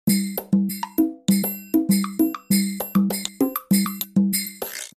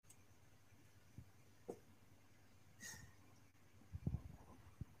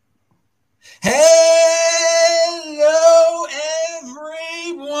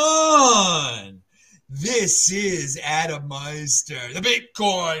This is Adam Meister, the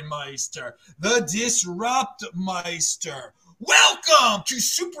Bitcoin Meister, the Disrupt Meister. Welcome to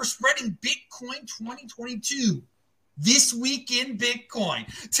Super Spreading Bitcoin 2022. This week in Bitcoin.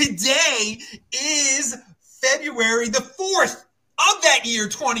 Today is February the 4th of that year,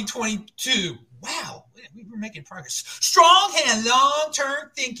 2022. Wow, we were making progress. Strong hand,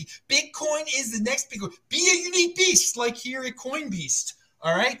 long-term thinking. Bitcoin is the next Bitcoin. Be a unique beast like here at CoinBeast.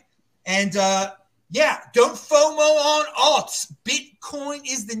 All right? And yeah, don't FOMO on alts. Bitcoin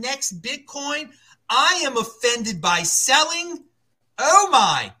is the next Bitcoin. I am offended by selling. Oh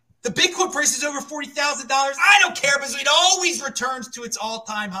my. The Bitcoin price is over $40,000. I don't care because it always returns to its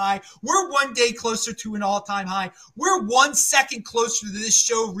all-time high. We're one day closer to an all-time high. We're 1 second closer to this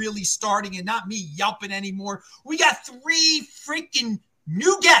show really starting and not me yelping anymore. We got 3 freaking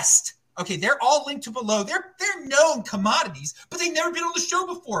new guests. Okay, they're all linked to below. They're known commodities, but they've never been on the show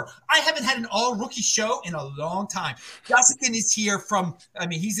before. I haven't had an all-rookie show in a long time. Justin is here from,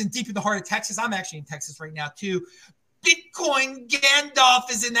 he's in deep in the heart of Texas. I'm actually in Texas right now, too. Bitcoin Gandalf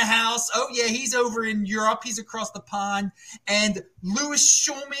is in the house. Oh, yeah, he's over in Europe. He's across the pond. And Louis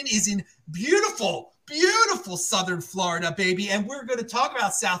Schulman is in beautiful Southern Florida, baby. And we're going to talk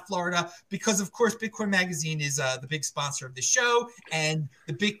about South Florida because, of course, Bitcoin Magazine is the big sponsor of the show. And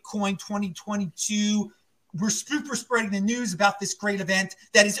the Bitcoin 2022, we're super spreading the news about this great event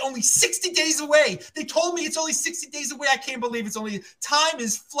that is only 60 days away. They told me it's only 60 days away. I can't believe it's only, time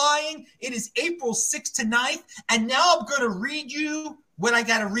is flying. It is April 6th to 9th. And now I'm going to read you what I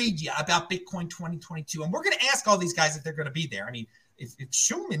got to read you about Bitcoin 2022. And we're going to ask all these guys if they're going to be there. If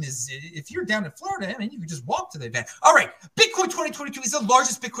Schulman if you're down in Florida, you can just walk to the event. All right. Bitcoin 2022 is the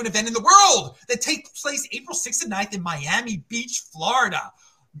largest Bitcoin event in the world that takes place April 6th and 9th in Miami Beach, Florida.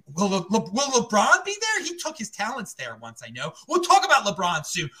 Will LeBron be there? He took his talents there once, I know. We'll talk about LeBron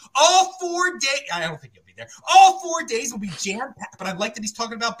soon. All 4 days, I don't think he'll be there. All 4 days will be jam-packed, but I like that he's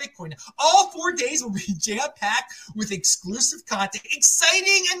talking about Bitcoin. All 4 days will be jam-packed with exclusive content,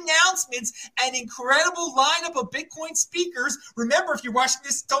 exciting announcements, and incredible lineup of Bitcoin speakers. Remember, if you're watching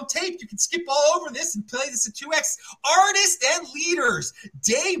this on tape, you can skip all over this and play this at 2x. Artists and leaders.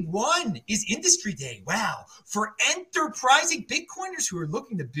 Day 1 is Industry Day. Wow. For enterprising Bitcoiners who are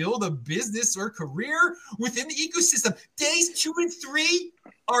looking to build a business or career within the ecosystem. Days 2 and 3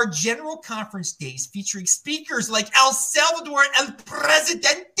 are general conference days featuring speakers like El Salvador El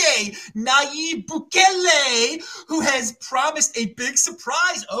Presidente Nayib Bukele, who has promised a big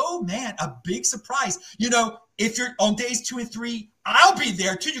surprise. Oh man, a big surprise. If you're on days 2 and 3, I'll be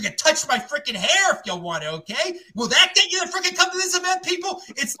there too. You can touch my freaking hair if you want to, okay? Will that get you to freaking come to this event, people?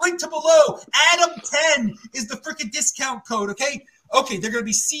 It's linked to below. Adam10 is the freaking discount code, okay? Okay, they're going to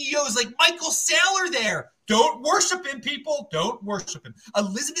be CEOs like Michael Saylor there. Don't worship him, people. Don't worship him.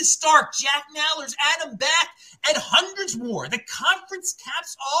 Elizabeth Stark, Jack Mallers, Adam Back, and hundreds more. The conference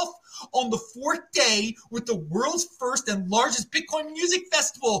caps off on the 4th day with the world's first and largest Bitcoin music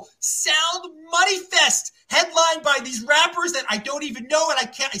festival, Sound Money Fest, headlined by these rappers that I don't even know, and I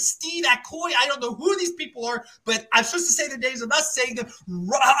can't. Steve Aoki, I don't know who these people are, but I'm supposed to say their names. I'm not saying them.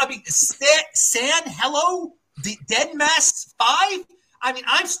 San Hello. Deadmass 5?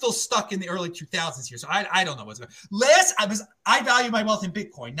 I'm still stuck in the early 2000s here, so I don't know what's going on. I value my wealth in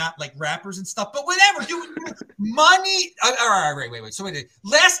Bitcoin, not like rappers and stuff, but whatever. Money. All right, wait. So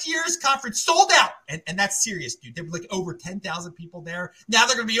last year's conference sold out, and that's serious, dude. There were like over 10,000 people there. Now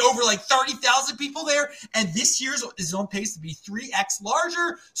they're going to be over like 30,000 people there, and this year's is on pace to be 3x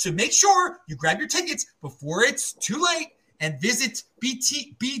larger. So make sure you grab your tickets before it's too late and visit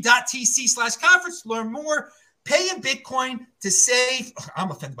b.tc/conference to learn more. Pay in Bitcoin to save.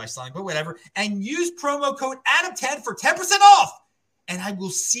 I'm offended by slang, but whatever. And use promo code Adam10 for 10% off. And I will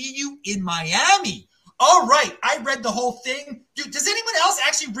see you in Miami. All right. I read the whole thing. Dude, does anyone else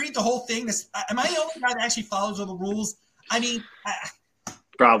actually read the whole thing? Am I the only guy that actually follows all the rules?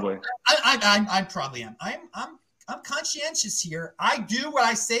 Probably. I probably am. I'm conscientious here. I do what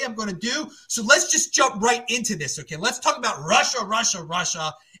I say I'm going to do. So let's just jump right into this. Okay. Let's talk about Russia,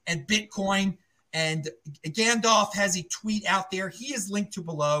 and Bitcoin. And Gandalf has a tweet out there. He is linked to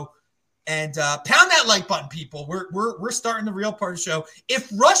below. And pound that like button, people. We're starting the real part of the show.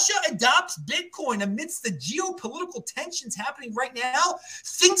 If Russia adopts Bitcoin amidst the geopolitical tensions happening right now,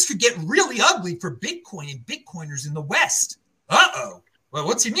 things could get really ugly for Bitcoin and Bitcoiners in the West. Uh-oh. Well,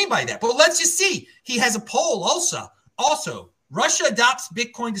 what's he mean by that? But let's just see. He has a poll also. Russia adopts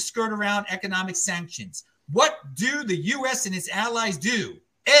Bitcoin to skirt around economic sanctions. What do the U.S. and its allies do?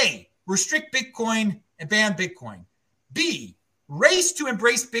 A, restrict Bitcoin and ban Bitcoin. B, race to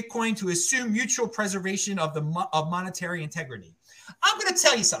embrace Bitcoin to assume mutual preservation of monetary integrity. I'm going to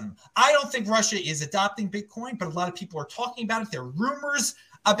tell you something. I don't think Russia is adopting Bitcoin, but a lot of people are talking about it. There are rumors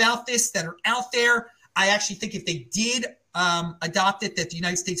about this that are out there. I actually think if they did adopt it, that the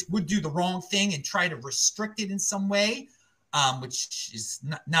United States would do the wrong thing and try to restrict it in some way, which is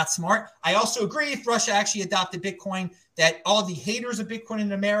not smart. I also agree if Russia actually adopted Bitcoin, that all the haters of Bitcoin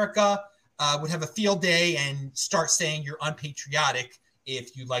in America would have a field day and start saying you're unpatriotic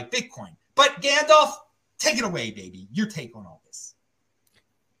if you like Bitcoin. But Gandalf, take it away, baby. Your take on all this.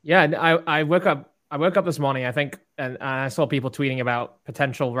 Yeah, I woke up this morning, I think, and I saw people tweeting about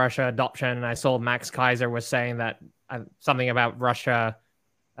potential Russia adoption. And I saw Max Kaiser was saying that something about Russia,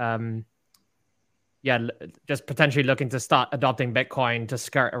 just potentially looking to start adopting Bitcoin to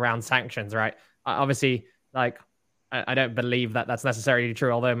skirt around sanctions, right? Obviously, like, I don't believe that that's necessarily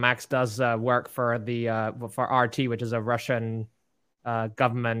true, although Max does work for for RT, which is a Russian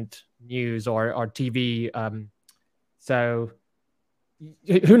government news or TV. So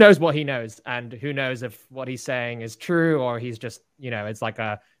who knows what he knows, and who knows if what he's saying is true, or he's just, it's like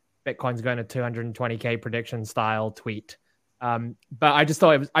a Bitcoin's going to 220K prediction style tweet. But I just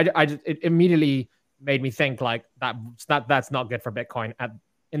thought it immediately made me think like that's not good for Bitcoin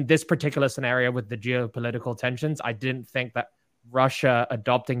in this particular scenario with the geopolitical tensions. I didn't think that Russia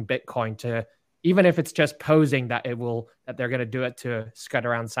adopting Bitcoin to, even if it's just posing that they're going to do it to scud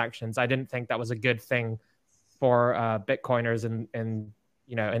around sanctions, I didn't think that was a good thing for Bitcoiners in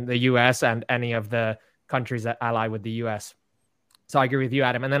the US and any of the countries that ally with the US. So I agree with you,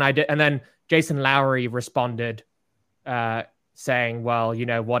 Adam. And then Jason Lowery responded saying, well,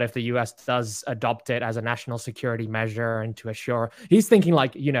 what if the US does adopt it as a national security measure and to assure, he's thinking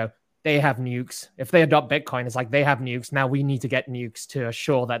like, they have nukes. If they adopt Bitcoin, it's like they have nukes. Now we need to get nukes to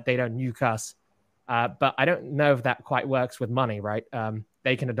assure that they don't nuke us. But I don't know if that quite works with money, right?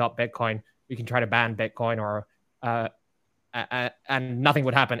 They can adopt Bitcoin. We can try to ban Bitcoin and nothing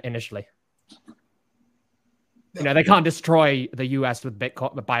would happen initially. They can't destroy the US with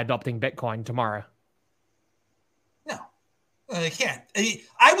Bitcoin by adopting Bitcoin tomorrow. No, they can't.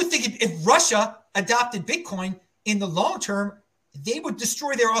 I would think if Russia adopted Bitcoin in the long term, they would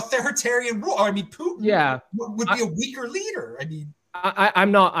destroy their authoritarian rule. I mean, Putin would be a weaker leader. I mean,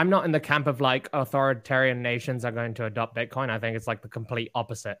 I'm not in the camp of like authoritarian nations are going to adopt Bitcoin. I think it's like the complete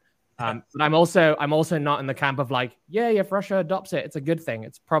opposite. But I'm also not in the camp of like, if Russia adopts it, it's a good thing.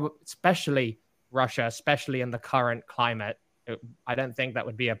 It's probably, especially Russia, especially in the current climate. I don't think that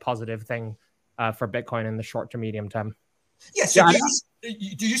would be a positive thing for Bitcoin in the short to medium term. Yes. Yeah, so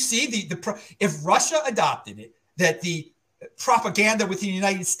do you see if Russia adopted it, that the propaganda within the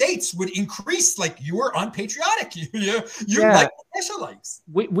United States would increase? Like, you're unpatriotic. You're like Russia likes.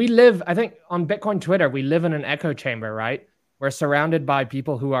 We live, I think, on Bitcoin Twitter, we live in an echo chamber, right? We're surrounded by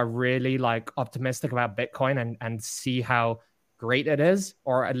people who are really like optimistic about Bitcoin and see how great it is,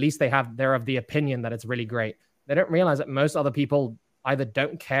 or at least they're of the opinion that it's really great. They don't realize that most other people either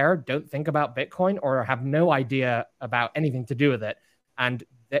don't care, don't think about Bitcoin, or have no idea about anything to do with it. And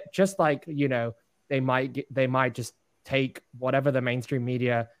that just like, they might just take whatever the mainstream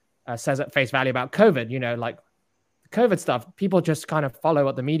media says at face value about COVID, like COVID stuff. People just kind of follow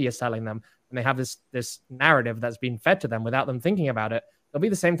what the media is selling them. And they have this narrative that's been fed to them without them thinking about it. It'll be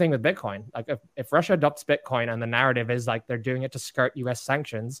the same thing with Bitcoin. Like if Russia adopts Bitcoin and the narrative is like they're doing it to skirt US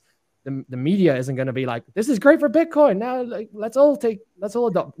sanctions, the media isn't going to be like, this is great for Bitcoin. Now, like, let's all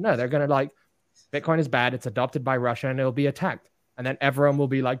adopt. No, they're going to like, Bitcoin is bad. It's adopted by Russia and it'll be attacked. And then everyone will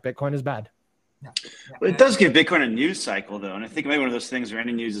be like, Bitcoin is bad. Well, it does give Bitcoin a news cycle, though. And I think maybe one of those things where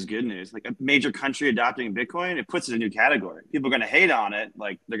any news is good news. Like a major country adopting Bitcoin, it puts it in a new category. People are going to hate on it.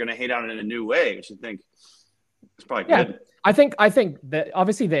 Like they're going to hate on it in a new way, which I think is probably good. I think that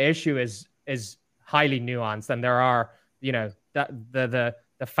obviously the issue is highly nuanced, and there are, that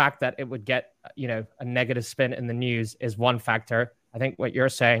the fact that it would get, a negative spin in the news is one factor. I think what you're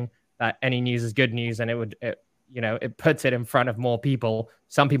saying, that any news is good news, and it puts it in front of more people.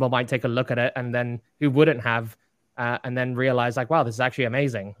 Some people might take a look at it and then who wouldn't have, and then realize like, wow, this is actually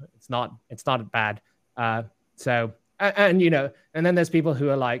amazing. It's not bad. And then there's people who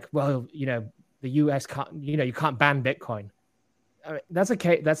are like, well, the US can't, you can't ban Bitcoin. I mean,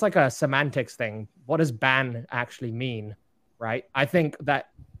 that's like a semantics thing. What does ban actually mean? Right. I think that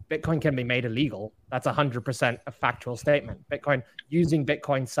Bitcoin can be made illegal. That's 100% a factual statement. Bitcoin, using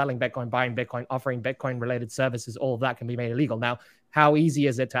Bitcoin, selling Bitcoin, buying Bitcoin, offering Bitcoin related services, all of that can be made illegal. Now, how easy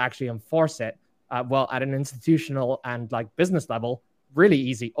is it to actually enforce it? Well, at an institutional and like business level, really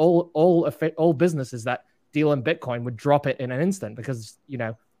easy. All businesses that deal in Bitcoin would drop it in an instant because,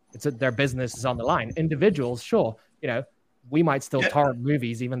 their business is on the line. Individuals, sure. we might still Yeah. torrent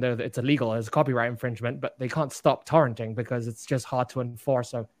movies, even though it's illegal as copyright infringement, but they can't stop torrenting because it's just hard to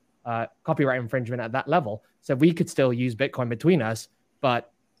enforce a copyright infringement at that level. So we could still use Bitcoin between us,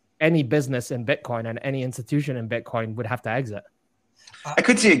 but any business in Bitcoin and any institution in Bitcoin would have to exit. I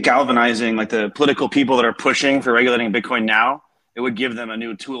could see it galvanizing like the political people that are pushing for regulating Bitcoin now. It would give them a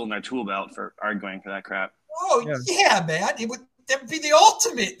new tool in their tool belt for arguing for that crap. Oh yeah, man! That would be the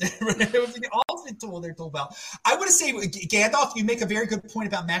ultimate. It would be the ultimate tool in their tool belt. I want to say, Gandalf, you make a very good point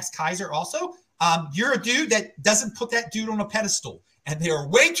about Max Kaiser. Also, you're a dude that doesn't put that dude on a pedestal. And there are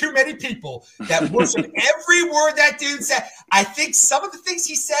way too many people that worship every word that dude said. I think some of the things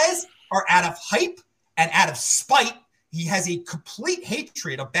he says are out of hype and out of spite. He has a complete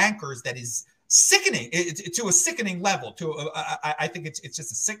hatred of bankers that is sickening to a sickening level. I think it's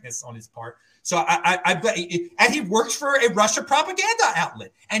just a sickness on his part. So and he works for a Russia propaganda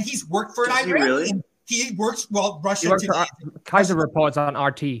outlet, and he's worked for an Iranian. Really? He works Russia. Kaiser reports on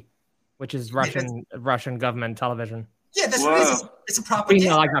RT, which is Russian government television. Yeah, that's what it is. It's a propaganda.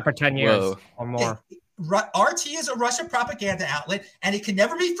 Been like that for 10 years or more. RT is a Russia propaganda outlet, and it can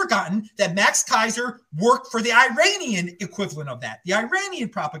never be forgotten that Max Kaiser worked for the Iranian equivalent of that, the Iranian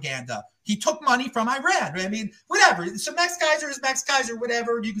propaganda. He took money from Iran. I mean, whatever. So Max Kaiser is Max Kaiser,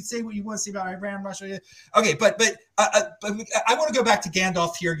 whatever. You can say what you want to say about Iran, Russia. Okay, but I want to go back to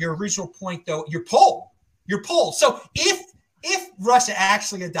Gandalf here. Your original point, though, your poll. So if Russia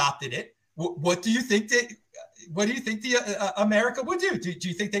actually adopted it, what do you think that? What do you think the America would do? Do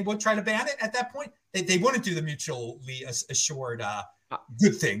you think they would try to ban it at that point? They wouldn't do the mutually assured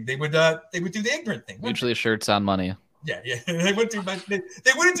good thing. They would do the ignorant thing. Mutually assured sound money. Yeah. They wouldn't do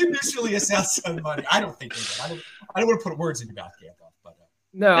mutually assured sound money. I don't think they would. I don't want to put words in your mouth, Gandalf. But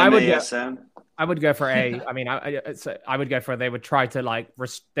no, I would go for a. I mean, I would go for they would try to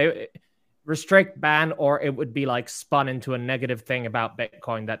restrict, ban, or it would be like spun into a negative thing about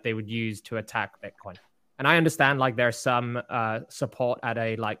Bitcoin that they would use to attack Bitcoin. And I understand like there's some support at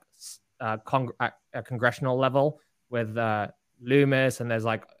a congressional level with Loomis, and there's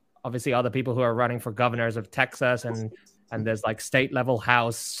like obviously other people who are running for governors of Texas, and there's like state level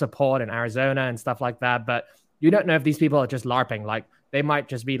House support in Arizona and stuff like that. But you don't know if these people are just LARPing. Like they might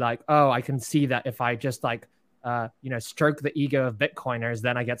just be like, oh, I can see that if I just stroke the ego of Bitcoiners,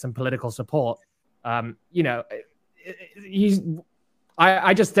 then I get some political support. I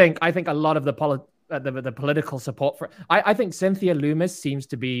think a lot of the political support for I think Cynthia Loomis seems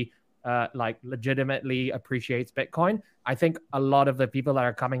to be legitimately appreciates Bitcoin. I think a lot of the people that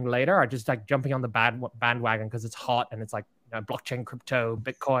are coming later are just like jumping on the bandwagon because it's hot and it's like blockchain, crypto,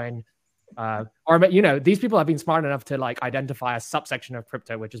 Bitcoin, these people have been smart enough to like identify a subsection of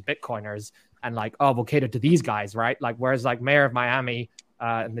crypto, which is Bitcoiners, and like, oh, we'll cater to these guys, right? Like whereas like Mayor of Miami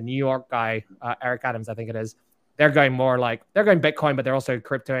and the New York guy, Eric Adams, I think it is, they're going Bitcoin, but they're also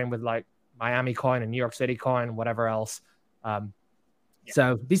cryptoing with like Miami coin and New York City coin, whatever else.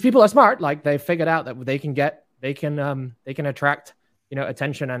 So these people are smart. Like they figured out that they can attract,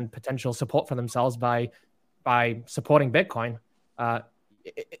 attention and potential support for themselves by supporting Bitcoin.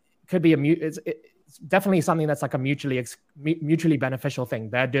 It could be it's definitely something that's like a mutually beneficial thing.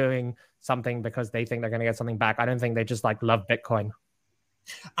 They're doing something because they think they're going to get something back. I don't think they just like love Bitcoin.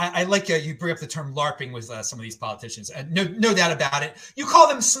 I like you bring up the term LARPing with some of these politicians. No doubt about it. You call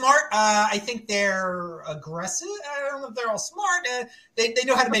them smart. I think they're aggressive. I don't know if they're all smart. They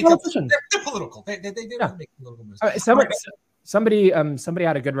know how to make up. They're political. They know how to make political moves. Somebody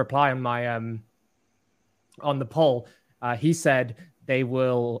had a good reply on my on the poll. He said they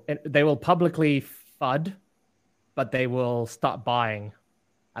will publicly FUD, but they will start buying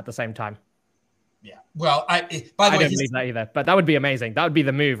at the same time. Yeah. Well, by the way, I don't believe that either, but that would be amazing. That would be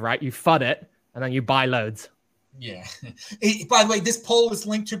the move, right? You FUD it and then you buy loads. Yeah. By the way, this poll is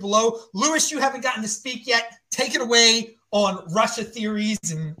linked to below. Lewis, you haven't gotten to speak yet. Take it away on Russia theories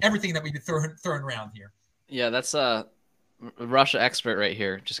and everything that we've been throwing around here. Yeah, that's a Russia expert right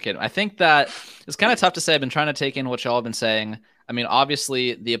here. Just kidding. I think that it's kind of tough to say. I've been trying to take in what y'all have been saying. I mean,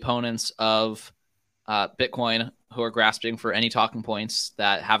 obviously the opponents of Bitcoin who are grasping for any talking points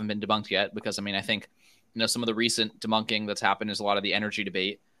that haven't been debunked yet, because I mean, I think, some of the recent debunking that's happened is a lot of the energy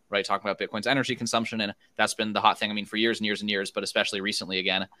debate, right? Talking about Bitcoin's energy consumption. And that's been the hot thing. I mean, for years and years and years, but especially recently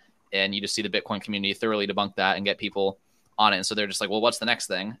again. And you just see the Bitcoin community thoroughly debunk that and get people on it. And so they're just like, well, what's the next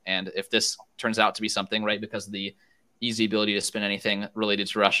thing? And if this turns out to be something, right, because of the easy ability to spin anything related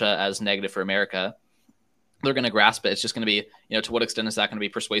to Russia as negative for America, they're going to grasp it. It's just going to be, to what extent is that going to be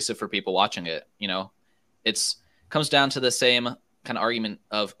persuasive for people watching it? It's comes down to the same kind of argument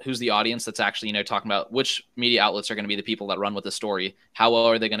of who's the audience that's actually, talking about which media outlets are going to be the people that run with the story. How well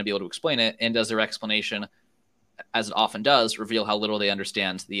are they going to be able to explain it? And does their explanation as it often does, reveal how little they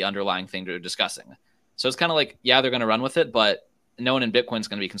understand the underlying thing they're discussing. So it's kind of like, yeah, they're going to run with it, but no one in Bitcoin is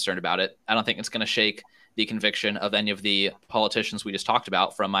going to be concerned about it. I don't think it's going to shake the conviction of any of the politicians we just talked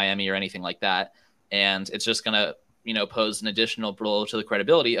about from Miami or anything like that. And it's just going to, pose an additional blow to the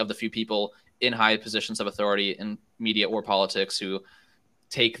credibility of the few people in high positions of authority in media or politics who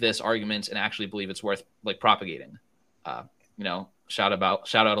take this argument and actually believe it's worth like propagating. Shout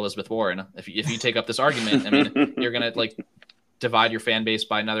out Elizabeth Warren. If you take up this argument, I mean, you're going to like divide your fan base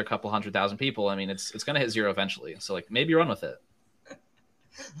by another couple 100,000 people. I mean, it's going to hit zero eventually. So like maybe run with it.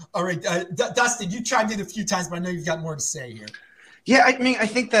 All right. Dustin, you chimed in a few times, but I know you've got more to say here. Yeah, I mean, I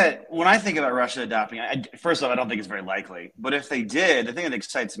think that when I think about Russia adopting, first off, I don't think it's very likely. But if they did, the thing that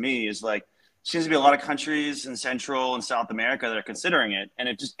excites me is like, seems to be a lot of countries in Central and South America that are considering it. And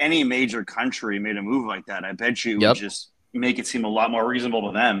if just any major country made a move like that, I bet you would just make it seem a lot more reasonable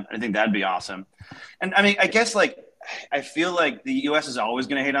to them. I think that'd be awesome. And I mean, I guess like, I feel like the U.S. is always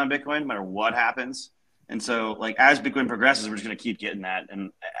going to hate on Bitcoin no matter what happens. And so, like, as Bitcoin progresses, we're just going to keep getting that.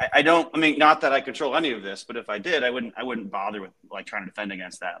 And I mean, not that I control any of this, but if I did, I wouldn't bother with like trying to defend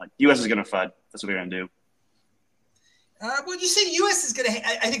against that. Like, the U.S. is going to FUD. That's what they're going to do. Well, you say the U.S. is going to.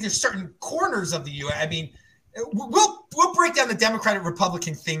 I think there's certain corners of the U.S. I mean, we'll break down the Democratic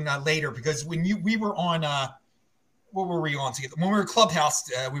Republican thing later, because when we were on, what were we on together? When we were Clubhouse,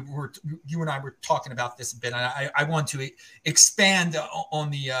 you and I were talking about this a bit. And I want to expand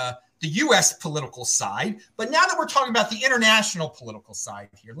on the U.S. political side, but now that we're talking about the international political side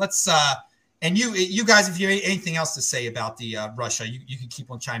here, let's and you guys, if you have anything else to say about the Russia, you can keep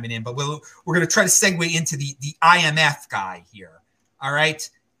on chiming in. But we're going to try to segue into the IMF guy here. All right,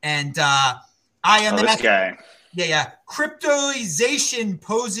 and IMF this guy, yeah, cryptoization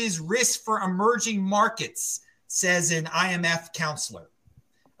poses risk for emerging markets, says an IMF counselor.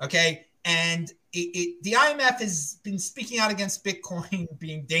 Okay, and the IMF has been speaking out against Bitcoin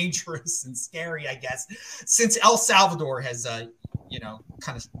being dangerous and scary, I guess, since El Salvador has,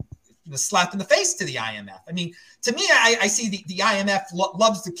 kind of slapped in the face to the IMF. I mean, to me, I see the IMF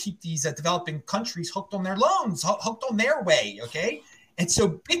loves to keep these developing countries hooked on their loans, hooked on their way, okay? And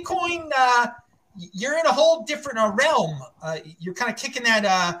so Bitcoin, you're in a whole different realm. You're kind of kicking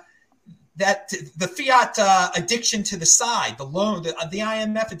that the fiat addiction to the side, the loan, the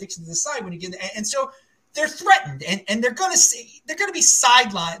IMF addiction to the side when you get, and so they're threatened, and they're going to be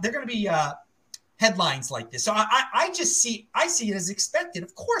sidelined. They're going to be headlines like this. So I see it as expected.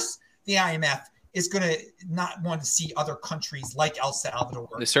 Of course, the IMF is going to not want to see other countries like El Salvador.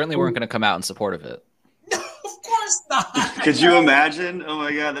 They certainly weren't going to come out in support of it. No, of course not. Could you imagine? Oh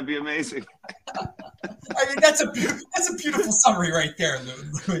my God, that'd be amazing. I mean, that's a beautiful summary right there,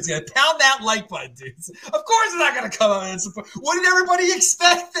 Louis. Yeah, pound that like button, dudes. Of course, they're not going to come out and support. What did everybody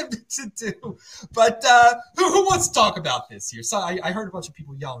expect them to do? But who wants to talk about this here? So I heard a bunch of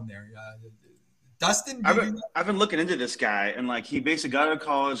people yelling there. Dustin, I've been looking into this guy, and like he basically got out of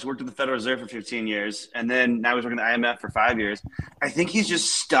college, worked at the Federal Reserve for 15 years, and then now he's working at the IMF for 5 years. I think he's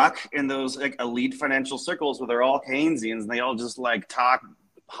just stuck in those like elite financial circles where they're all Keynesians and they all just like talk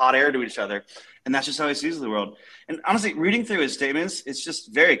hot air to each other. And that's just how he sees the world. And honestly, reading through his statements, it's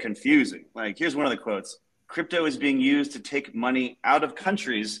just very confusing. Like, here's one of the quotes. Crypto is being used to take money out of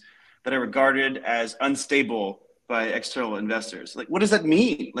countries that are regarded as unstable by external investors. Like, what does that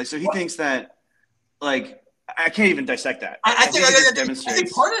mean? Like, so he thinks that, like, I can't even dissect that. I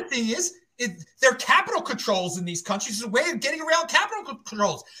think part of the thing is there are capital controls in these countries. It's a way of getting around capital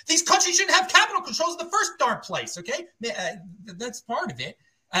controls. These countries shouldn't have capital controls in the first darn place, okay? That's part of it.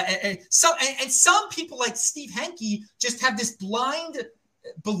 Some people like Steve Henke just have this blind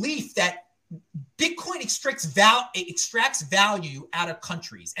belief that Bitcoin extracts value out of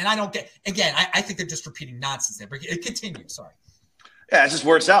countries. And I don't get, again, I think they're just repeating nonsense there, but continue. Sorry. Yeah, it just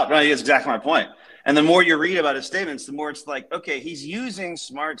works out. Right? That's exactly my point. And the more you read about his statements, the more it's like, okay, he's using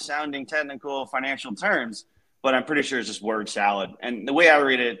smart sounding technical financial terms, but I'm pretty sure it's just word salad. And the way I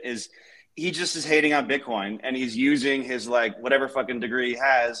read it is he just is hating on Bitcoin, and he's using his like whatever fucking degree he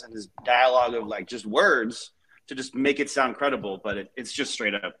has and his dialogue of like just words to just make it sound credible. But it's just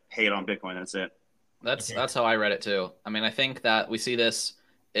straight up hate on Bitcoin. That's it. That's how I read it too. I mean, I think that we see this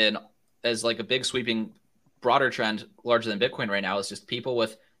as like a big sweeping broader trend larger than Bitcoin right now is just people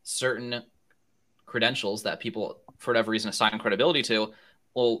with certain credentials that people, for whatever reason, assign credibility to,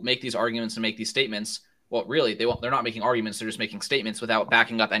 will make these arguments and make these statements. Well, really, they're not making arguments. They're just making statements without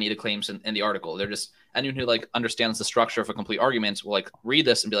backing up any of the claims in the article. They're just, anyone who like understands the structure of a complete argument will like read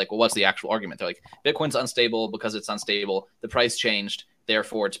this and be like, well, what's the actual argument? They're like, Bitcoin's unstable because it's unstable. The price changed,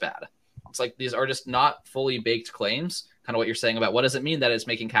 therefore it's bad. It's like, these are just not fully baked claims. Kind of what you're saying about what does it mean that it's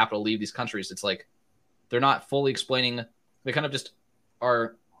making capital leave these countries? It's like, they're not fully explaining. They kind of just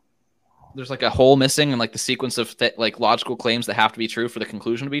are. There's like a hole missing in like the sequence of like logical claims that have to be true for the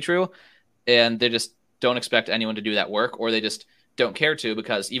conclusion to be true, and they just don't expect anyone to do that work, or they just don't care to,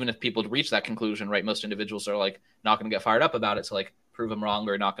 because even if people reach that conclusion, right, most individuals are like not going to get fired up about it to like prove them wrong,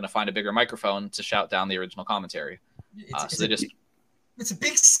 or not going to find a bigger microphone to shout down the original commentary. It's a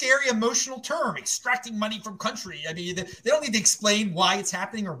big, scary, emotional term, extracting money from country. I mean, they don't need to explain why it's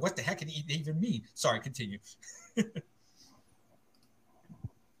happening or what the heck it even mean. Sorry, continue.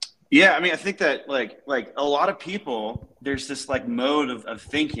 Yeah, I mean, I think that like a lot of people, there's this like mode of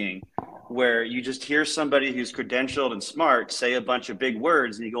thinking where you just hear somebody who's credentialed and smart say a bunch of big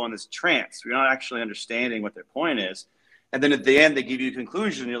words and you go on this trance. You're not actually understanding what their point is. And then at the end, they give you a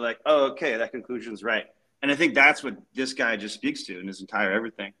conclusion. And you're like, oh, okay, that conclusion's right. And I think that's what this guy just speaks to in his entire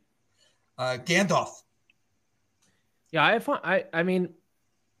everything. Gandalf. Yeah, I mean,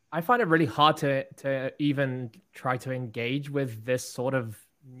 I find it really hard to even try to engage with this sort of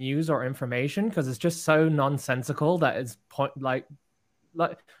news or information, because it's just so nonsensical that it's like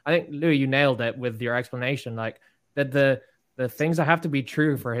I think, Louis, you nailed it with your explanation. Like that the things that have to be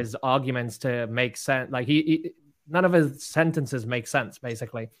true for his arguments to make sense. Like he none of his sentences make sense,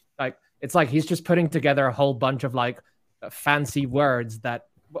 basically. Like it's like he's just putting together a whole bunch of like fancy words that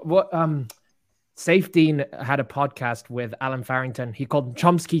Safety had a podcast with Alan Farrington. He called them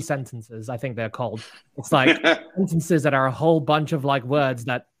Chomsky sentences, I think they're called. It's like sentences that are a whole bunch of like words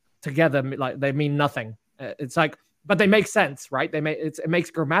that together like they mean nothing. It's like, but they make sense, right? It makes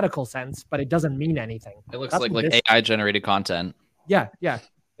grammatical sense, but it doesn't mean anything. It looks like AI generated content. Yeah.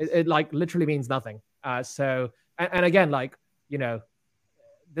 It like literally means nothing. So again, like, you know,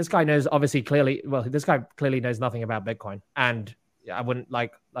 this guy knows this guy clearly knows nothing about Bitcoin, and I wouldn't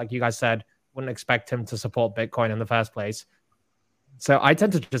like you guys said, wouldn't expect him to support Bitcoin in the first place. So I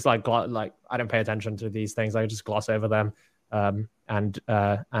tend to just like I don't pay attention to these things. I just gloss over them and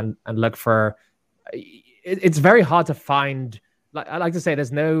look for. It's very hard to find. Like I like to say,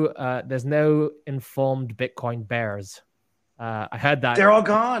 there's no informed Bitcoin bears. I heard that they're all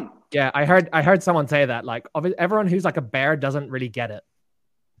gone. Yeah, I heard someone say that. Like everyone who's like a bear doesn't really get it,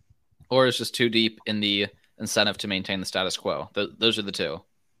 or is just too deep in the incentive to maintain the status quo. Those are the two.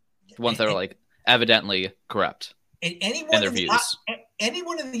 The ones that are like evidently corrupt and anyone in their views.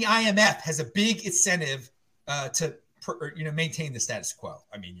 Anyone in the IMF has a big incentive to maintain the status quo.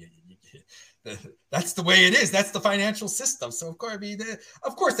 I mean, that's the way it is. That's the financial system. So of course,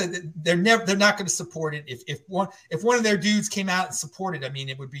 they're not going to support it. If one of their dudes came out and supported, I mean,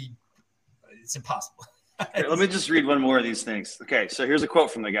 it's impossible. Here, let me just read one more of these things. Okay, so here's a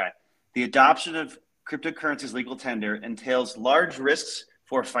quote from the guy: "The adoption of cryptocurrency's legal tender entails large risks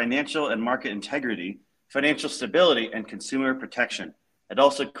for financial and market integrity, financial stability, and consumer protection. It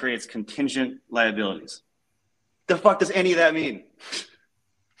also creates contingent liabilities." The fuck does any of that mean?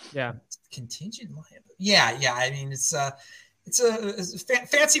 Yeah, contingent liability. Yeah. I mean, it's a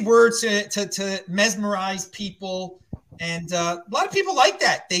fancy word to mesmerize people, and a lot of people like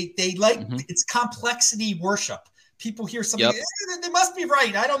that. They like it's complexity worship. People hear something, they must be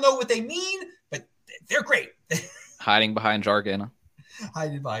right. I don't know what they mean, but they're great. Hiding behind jargon.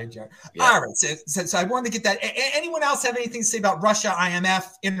 Yeah. All right. So I wanted to get that. Anyone else have anything to say about Russia, IMF,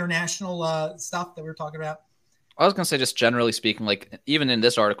 international stuff that we were talking about? I was going to say, just generally speaking, like even in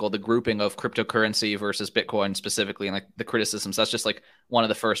this article, the grouping of cryptocurrency versus Bitcoin specifically, and like the criticisms, that's just like one of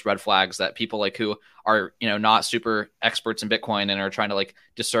the first red flags that people like who are, not super experts in Bitcoin and are trying to like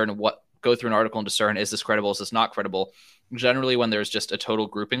discern go through an article and discern, is this credible? Is this not credible? Generally, when there's just a total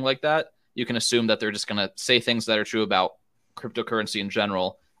grouping like that, you can assume that they're just going to say things that are true about cryptocurrency in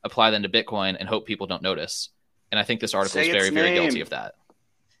general, apply them to Bitcoin, and hope people don't notice. And I think this article is very, very guilty of that.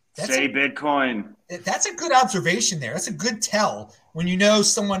 Bitcoin. That's a good observation there. That's a good tell when you know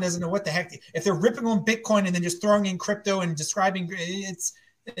someone doesn't know what the heck. If they're ripping on Bitcoin and then just throwing in crypto and describing, it's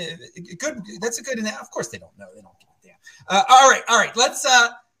good. That's a good. And of course they don't know. They don't give a damn. All right.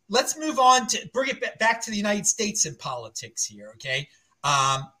 Let's move on to bring it back to the United States and politics here. Okay.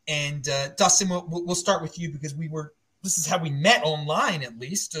 And Dustin, we'll start with you because this is how we met online, at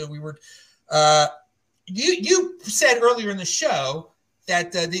least. You said earlier in the show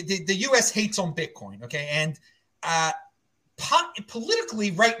that the U.S. hates on Bitcoin, okay? And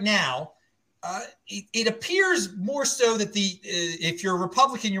politically right now, it appears more so that if you're a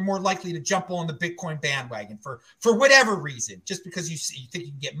Republican, you're more likely to jump on the Bitcoin bandwagon for whatever reason, just because you think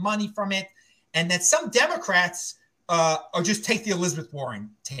you can get money from it, and that some Democrats or just take the Elizabeth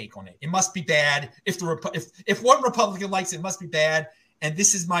Warren take on it. It must be bad. If one Republican likes it, it must be bad. And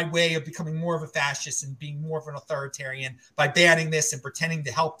this is my way of becoming more of a fascist and being more of an authoritarian by banning this and pretending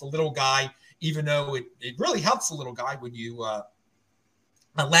to help the little guy even though it really helps the little guy when you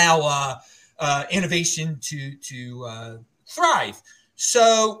allow innovation to thrive.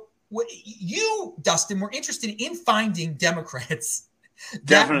 So you, Dustin, were interested in finding Democrats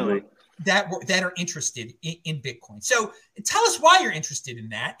Definitely that are interested in Bitcoin. So tell us why you're interested in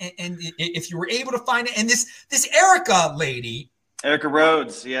that, and if you were able to find it. And this Erica lady, Erica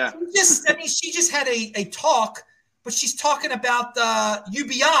Rhodes, yeah. She just had a talk, but she's talking about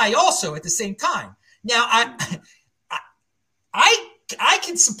UBI also at the same time. Now, I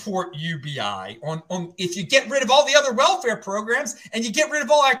can support UBI on if you get rid of all the other welfare programs and you get rid of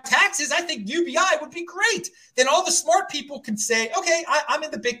all our taxes. I think UBI would be great. Then all the smart people can say, okay, I'm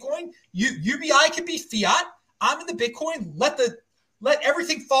in the Bitcoin. UBI can be fiat. I'm in the Bitcoin. Let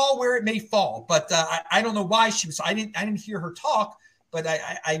everything fall where it may fall. But I don't know why she was. I didn't hear her talk. But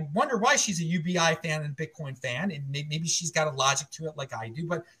I wonder why she's a UBI fan and Bitcoin fan, and maybe she's got a logic to it like I do.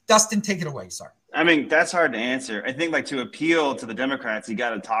 But Dustin, take it away. Sorry. I mean, that's hard to answer. I think like to appeal to the Democrats, you got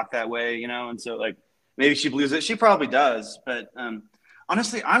to talk that way, you know? And so like maybe she believes it. She probably does. But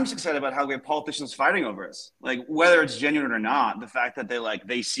honestly, I'm just excited about how we have politicians fighting over us. Like whether it's genuine or not, the fact that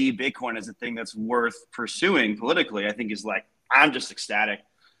they see Bitcoin as a thing that's worth pursuing politically, I think is like, I'm just ecstatic.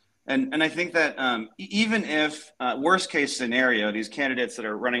 And I think that even if worst case scenario, these candidates that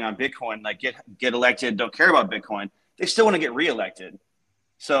are running on Bitcoin, like get elected, don't care about Bitcoin, they still want to get reelected.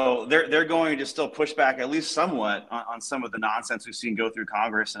 So they're going to still push back at least somewhat on some of the nonsense we've seen go through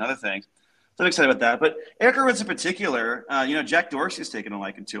Congress and other things. So I'm excited about that. But Erica Rhodes in particular, Jack Dorsey's taken a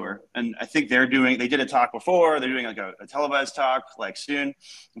liking to her. And I think they did a talk before. They're doing like a televised talk like soon.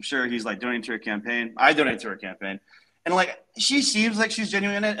 I'm sure he's like donating to her campaign. I donated to her campaign. And like she seems like she's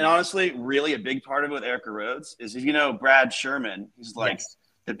genuine in it. And honestly, really a big part of it with Erica Rhodes is if you know Brad Sherman, he's like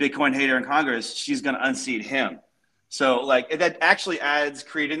the Bitcoin hater in Congress, she's going to unseat him. So like that actually adds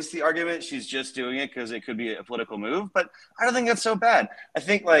credence to the argument. She's just doing it because it could be a political move, but I don't think that's so bad. I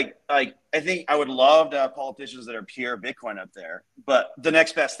think I think I would love to have politicians that are pure Bitcoin up there, but the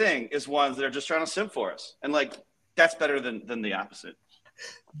next best thing is ones that are just trying to simp for us, and like that's better than the opposite.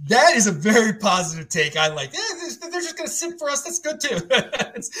 That is a very positive take. I like. They're just going to simp for us. That's good too.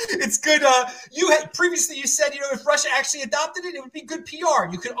 it's good. You had previously you said if Russia actually adopted it, it would be good PR.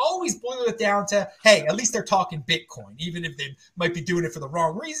 You could always boil it down to hey, at least they're talking Bitcoin, even if they might be doing it for the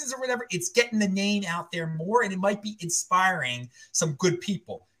wrong reasons or whatever. It's getting the name out there more, and it might be inspiring some good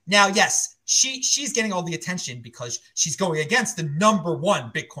people. Now, yes, she's getting all the attention because she's going against the number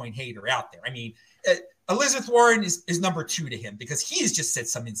one Bitcoin hater out there. I mean. Elizabeth Warren is number two to him because he has just said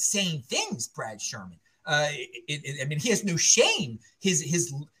some insane things, Brad Sherman. I mean, he has no shame.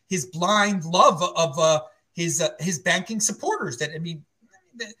 His blind love of his banking supporters. That I mean,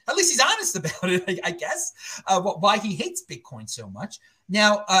 at least he's honest about it, I guess. Why he hates Bitcoin so much.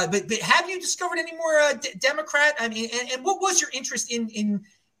 Now, but have you discovered any more Democrat? I mean, and what was your interest in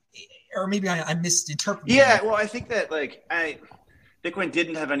or maybe I misinterpreted. Yeah, well, I think that Bitcoin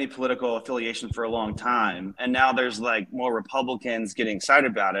didn't have any political affiliation for a long time, and now there's like more Republicans getting excited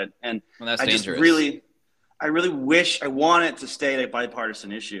about it, and that's I dangerous. I really wish I want it to stay a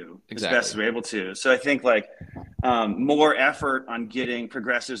bipartisan issue as best as we're able to. So I think more effort on getting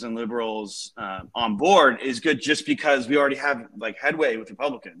progressives and liberals on board is good, just because we already have headway with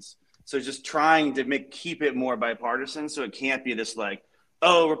Republicans. So just trying to keep it more bipartisan, so it can't be this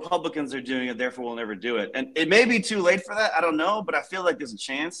Republicans are doing it, therefore we'll never do it. And it may be too late for that. I don't know, but I feel like there's a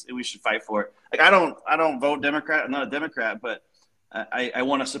chance and we should fight for it. I don't vote Democrat. I'm not a Democrat, but I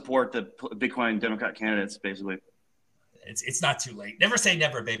want to support the Bitcoin Democrat candidates, basically. It's not too late. Never say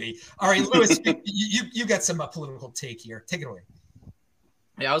never, baby. All right, Lewis, you got some political take here. Take it away.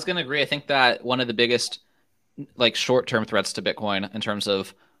 Yeah, I was going to agree. I think that one of the biggest short-term threats to Bitcoin in terms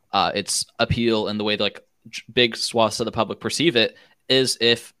of its appeal and the way big swaths of the public perceive it is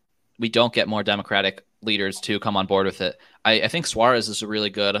if we don't get more Democratic leaders to come on board with it. I think Suarez is a really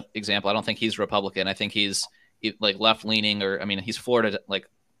good example. I don't think he's Republican. I think he's left-leaning, or he's Florida,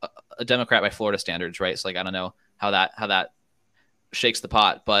 a Democrat by Florida standards, right? So I don't know how that shakes the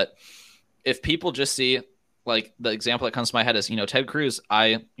pot. But if people just see the example that comes to my head is Ted Cruz.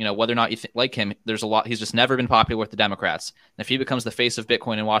 Whether or not you like him, there's a lot. He's just never been popular with the Democrats. And if he becomes the face of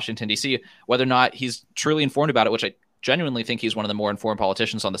Bitcoin in Washington D.C., whether or not he's truly informed about it, which I genuinely think he's one of the more informed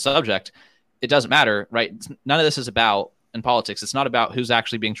politicians on the subject, it doesn't matter, right? None of this is about, in politics, it's not about who's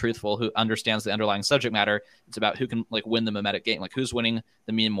actually being truthful, who understands the underlying subject matter. It's about who can win the mimetic game, who's winning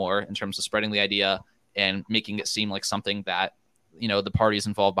the meme more in terms of spreading the idea and making it seem like something that the parties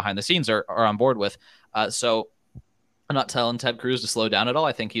involved behind the scenes are on board with. So I'm not telling Ted Cruz to slow down at all.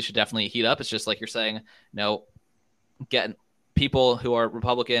 I think he should definitely heat up. It's just like you're saying, get people who are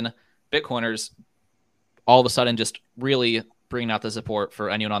Republican Bitcoiners all of a sudden just really bringing out the support for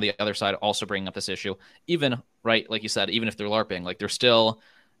anyone on the other side also bringing up this issue. Even, right, like you said, even if they're LARPing, like they're still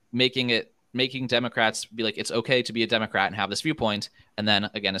making Democrats be like, it's okay to be a Democrat and have this viewpoint. And then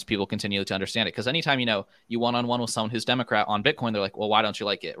again, as people continue to understand it, because anytime, you one-on-one with someone who's Democrat on Bitcoin, they're like, well, why don't you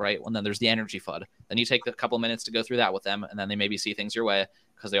like it? Right. And then there's the energy FUD. Then you take a couple minutes to go through that with them. And then they maybe see things your way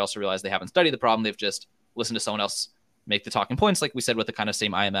because they also realize they haven't studied the problem. They've just listened to someone else make the talking points, like we said, with the kind of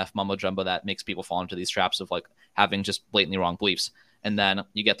same IMF mumbo jumbo that makes people fall into these traps of like having just blatantly wrong beliefs. And then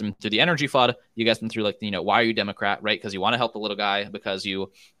you get them through the energy FUD. You get them through like, why are you Democrat, right? Because you want to help the little guy, because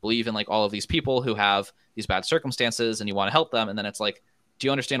you believe in like all of these people who have these bad circumstances and you want to help them. And then it's like, do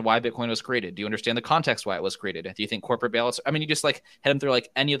you understand why Bitcoin was created? Do you understand the context why it was created? Do you think corporate bailouts? I mean, you just like hit them through like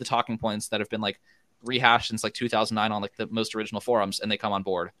any of the talking points that have been like rehashed since like 2009 on like the most original forums, and they come on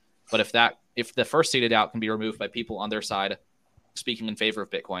board. But if the first seeded out can be removed by people on their side speaking in favor of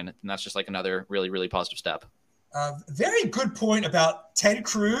Bitcoin, then that's just like another really, really positive step. Very good point about Ted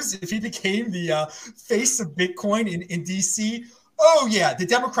Cruz. If he became the face of Bitcoin in DC, oh yeah, the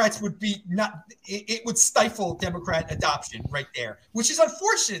Democrats would be it would stifle Democrat adoption right there, which is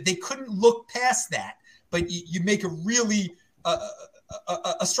unfortunate. They couldn't look past that. But you make a really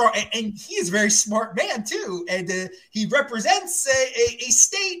a strong, and he is a very smart man too, and he represents a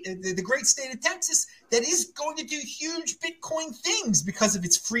state, the great state of Texas, that is going to do huge Bitcoin things because of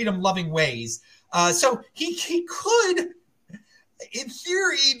its freedom-loving ways. So he could, in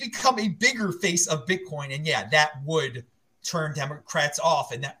theory, become a bigger face of Bitcoin, and yeah, that would turn Democrats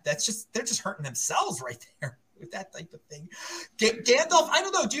off, and they're just hurting themselves right there with that type of thing. Gandalf, I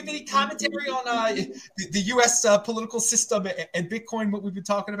don't know. Do you have any commentary on the U.S. Political system and Bitcoin? What we've been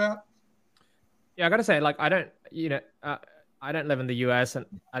talking about? Yeah, I gotta say, like, I don't live in the U.S. and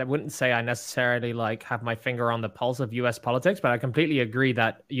I wouldn't say I necessarily like have my finger on the pulse of U.S. politics, but I completely agree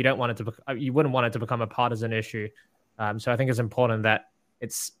that you wouldn't want it to become a partisan issue. So I think it's important that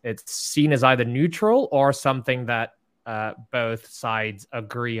it's seen as either neutral or something that both sides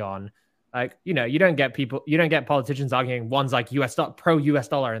agree on. Like, you don't get politicians arguing one's like pro US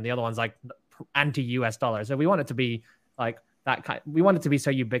dollar and the other one's like anti US dollar. So we want it to be like that kind. We want it to be so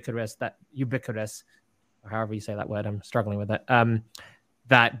ubiquitous, or however you say that word. I'm struggling with it.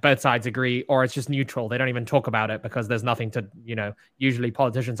 That both sides agree, or it's just neutral. They don't even talk about it because there's nothing to, usually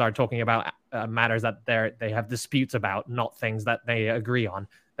politicians are talking about matters that they have disputes about, not things that they agree on.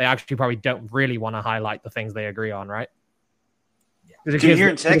 They actually probably don't really want to highlight the things they agree on, right? Dude, here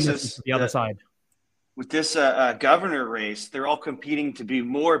in Texas, the other side. With this governor race, they're all competing to be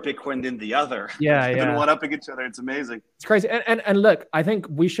more Bitcoin than the other. Yeah, They're one up against each other. It's amazing. It's crazy. And look, I think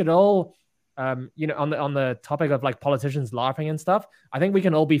we should all, on the topic of like politicians LARPing and stuff, I think we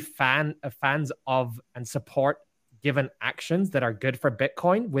can all be fans of and support given actions that are good for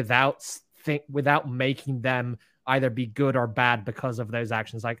Bitcoin without making them either be good or bad because of those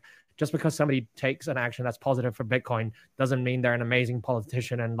actions. Like, just because somebody takes an action that's positive for Bitcoin doesn't mean they're an amazing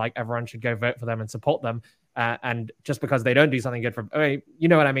politician and like everyone should go vote for them and support them. And just because they don't do something good you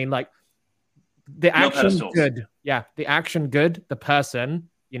know what I mean? Like the action good. Yeah. The action good, the person,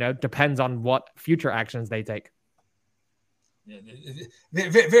 depends on what future actions they take. Yeah,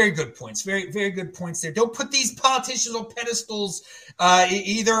 very good points. Very, very good points there. Don't put these politicians on pedestals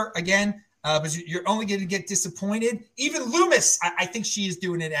either. Again, but you're only going to get disappointed. Even Loomis, I think she is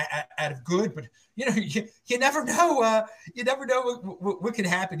doing it out of good, but you never know. You never know what could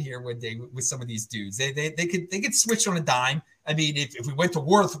happen here one day with some of these dudes. They could switch on a dime. I mean, if we went to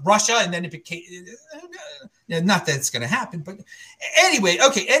war with Russia and then it became, not that it's going to happen, but anyway.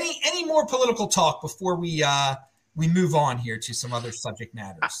 Okay. Any more political talk before we move on here to some other subject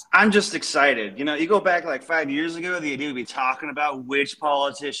matters? I'm just excited. You go back like 5 years ago, the idea we'd be talking about which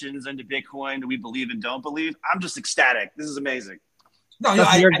politicians into Bitcoin do we believe and don't believe. I'm just ecstatic. This is amazing. No,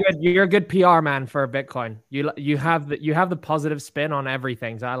 you're a good PR man for Bitcoin. You have the positive spin on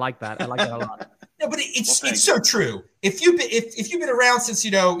everything. So I like that. I like that a lot. No, but it's so true. If you've been around since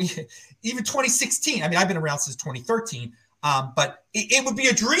even 2016. I mean, I've been around since 2013. But it would be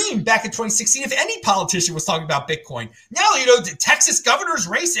a dream back in 2016 if any politician was talking about Bitcoin. Now, the Texas governor's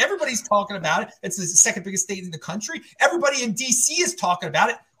race, everybody's talking about it. It's the second biggest state in the country. Everybody in DC is talking about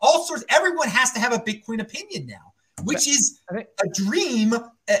it. All sorts. Everyone has to have a Bitcoin opinion now, which is a dream.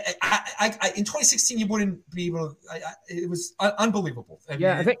 In 2016, you wouldn't be able to. It was unbelievable.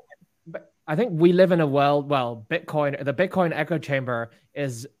 I think we live in a world. Well, the Bitcoin echo chamber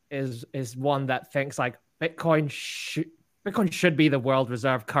is one that thinks like Bitcoin should be the world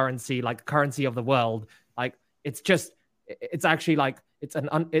reserve currency, like currency of the world. Like it's actually like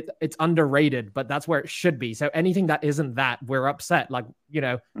it's underrated, but that's where it should be. So anything that isn't that, we're upset. Like, we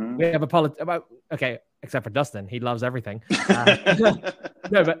have about, okay, except for Dustin, he loves everything.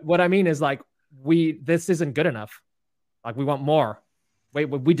 No, but what I mean is like, this isn't good enough. Like, we want more.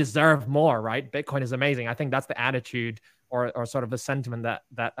 We deserve more, right? Bitcoin is amazing. I think that's the attitude or sort of the sentiment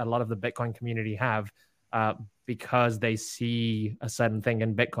that a lot of the Bitcoin community have, because they see a certain thing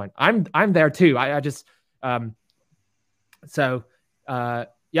in Bitcoin. I'm there too. I just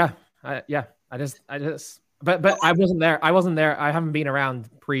but I wasn't there. I haven't been around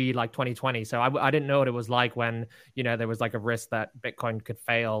pre like 2020, so I didn't know what it was like when there was like a risk that Bitcoin could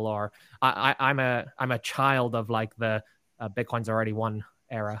fail. Or I'm a child of like the Bitcoin's already won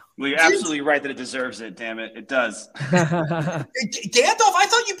era. Well, you're absolutely right that it deserves it. Damn it, it does. Gandalf, I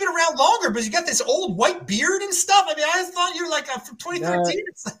thought you've been around longer, but you got this old white beard and stuff. I mean, I thought you were like from 2013.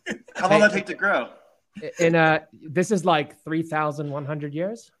 How long did it take to grow? This is like 3,100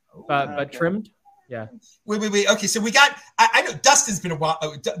 years, but trimmed. Yeah. Wait. Okay, so we got. I know Dustin's been a while.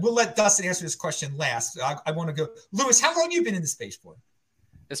 We'll let Dustin answer this question last. I want to go. Lewis, how long have you been in the space for?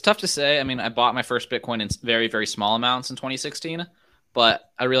 It's tough to say. I mean, I bought my first Bitcoin in very, very small amounts in 2016,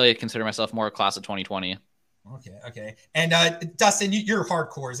 but I really consider myself more a class of 2020. Okay. And Dustin, you're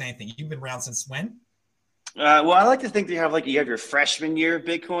hardcore as anything. You've been around since when? Well, I like to think that you have your freshman year of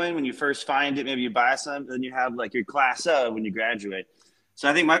Bitcoin when you first find it. Maybe you buy some, then you have like your class O when you graduate. So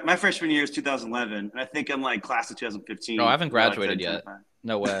I think my freshman year is 2011, and I think I'm like class of 2015. No, I haven't graduated yet.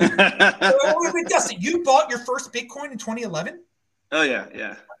 No way. Wait, Dustin, you bought your first Bitcoin in 2011? Oh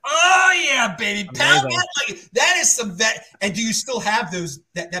yeah. Oh yeah, baby. Pound that is some vet. And do you still have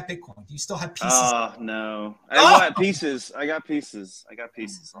that Bitcoin? Do you still have pieces? Oh no. I got pieces. I'll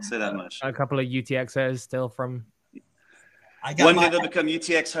say that much. A couple of UTXOs still from one day they'll become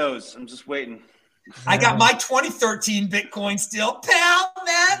UTX hoes. I'm just waiting. I got my 2013 Bitcoin still. Pound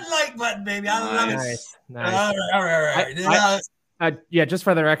that like button, baby. I love it. Nice. All right. Yeah, just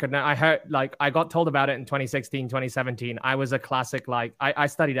for the record, now I heard I got told about it in 2016, 2017. I was a classic, I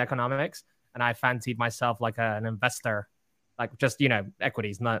studied economics and I fancied myself like an investor, like just,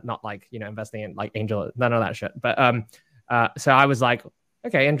 equities, not like, investing in like angel, none of that shit. But so I was like,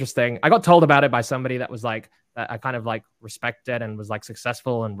 okay, interesting. I got told about it by somebody that was like, that I kind of like respected and was like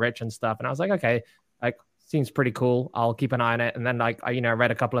successful and rich and stuff. And I was like, okay, like seems pretty cool. I'll keep an eye on it. And then like, I read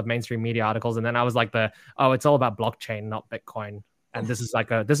a couple of mainstream media articles and then I was like it's all about blockchain, not Bitcoin. And this is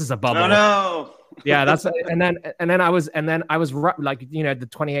a bubble. Oh no. Yeah, that's and then I was like, the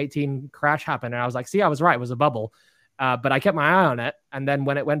 2018 crash happened and I was like, see, I was right, it was a bubble. But I kept my eye on it. And then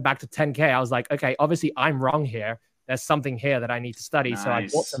when it went back to 10K, I was like, okay, obviously I'm wrong here. There's something here that I need to study. Nice. So I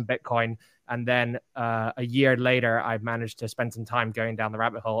bought some Bitcoin. And then a year later, I managed to spend some time going down the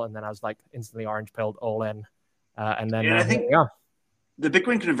rabbit hole. And then I was like instantly orange pilled all in. And then I think the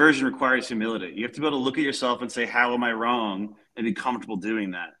Bitcoin conversion requires humility. You have to be able to look at yourself and say, how am I wrong? And be comfortable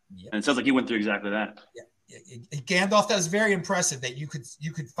doing that. Yep. And it sounds like you went through exactly that. Yeah. Gandalf, that was very impressive that you could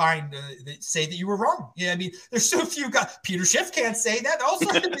find say that you were wrong. Yeah, I mean, there's so few guys. Peter Schiff can't say that. Also,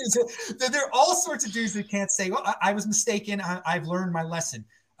 there are all sorts of dudes that can't say, well, I was mistaken. I've learned my lesson.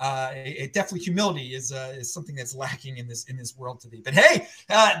 Definitely humility is something that's lacking in this world today. But hey,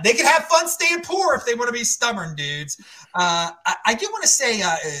 they can have fun staying poor if they want to be stubborn, dudes. I do want to say,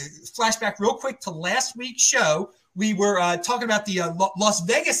 flashback real quick to last week's show. We were talking about the Las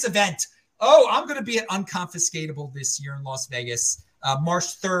Vegas event. Oh, I'm going to be at Unconfiscatable this year in Las Vegas,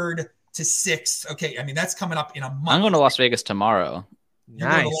 March 3rd to 6th. Okay, I mean, that's coming up in a month. I'm going to Las Vegas tomorrow.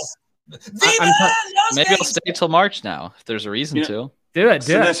 Nice. Maybe I'll stay till March now if there's a reason to. Do it.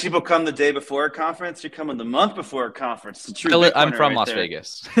 Sometimes people come the day before a conference. You're coming the month before a conference. It's true. I'm from Las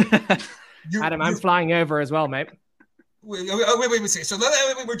Vegas. Adam, I'm flying over as well, mate. Wait. So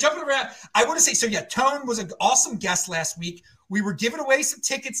we're jumping around. I want to say, so yeah, Tone was an awesome guest last week. We were giving away some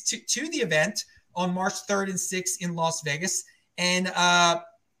tickets to the event on March 3rd and 6th in Las Vegas. And I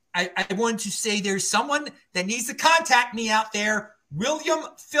wanted to say there's someone that needs to contact me out there, William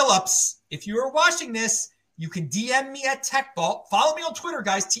Phillips. If you are watching this, you can DM me at TechBalt. Follow me on Twitter,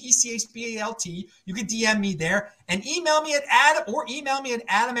 guys, TECHBALT. You can DM me there and email me at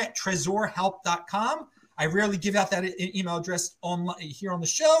adam@tresorhelp.com. I rarely give out that email address here on the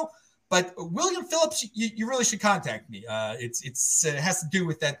show, but William Phillips, you really should contact me. It has to do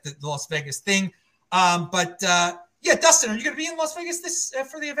with the Las Vegas thing. Yeah, Dustin, are you going to be in Las Vegas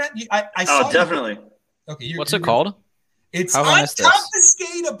for the event? I saw definitely. Okay. What's it called? It's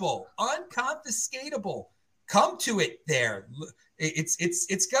Unconfiscatable. Unconfiscatable. Come to it there.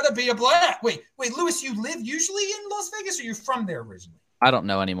 It's going to be a blast. Wait, Lewis, you live usually in Las Vegas or you're from there originally? I don't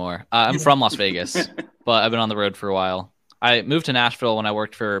know anymore. I'm from Las Vegas, but I've been on the road for a while. I moved to Nashville when I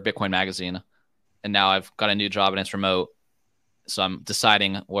worked for Bitcoin Magazine, and now I've got a new job and it's remote. So I'm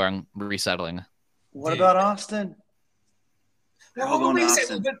deciding where I'm resettling. What about Austin? Well, wait a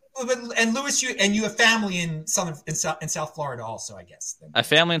second. And Lewis, you have family in South Florida also, I guess. I have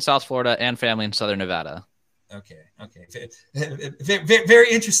family in South Florida and family in Southern Nevada. Okay. Very,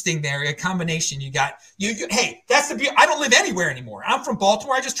 very interesting there. A combination you got. Hey, that's the beauty. I don't live anywhere anymore. I'm from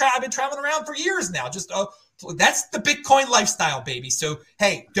Baltimore. I've been traveling around for years now. That's the Bitcoin lifestyle, baby. So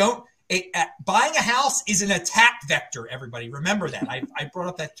hey, buying a house is an attack vector. Everybody remember that. I brought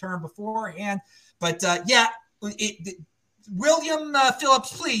up that term beforehand, but William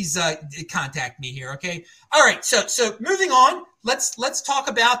Phillips, please contact me here. Okay. All right. So moving on. Let's talk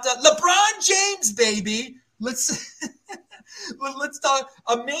about LeBron James, baby. Let's talk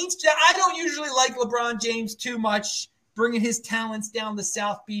a mainstream. I don't usually like LeBron James too much, bringing his talents down to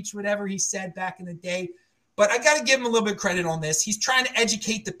South Beach, whatever he said back in the day. But I got to give him a little bit of credit on this. He's trying to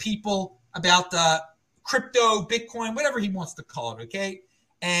educate the people about crypto, Bitcoin, whatever he wants to call it. Okay.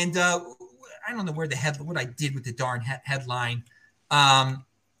 And I don't know what I did with the darn headline. I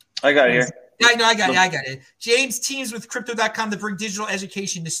got it here. I got it. James teams with Crypto.com to bring digital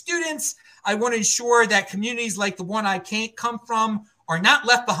education to students. I want to ensure that communities like the one I can't come from are not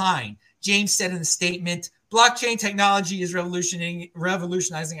left behind, James said in a statement. Blockchain technology is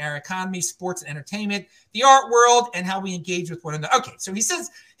revolutionizing our economy, sports and entertainment, the art world, and how we engage with one another. Okay, so he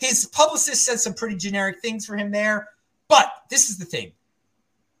says his publicist said some pretty generic things for him there. But this is the thing.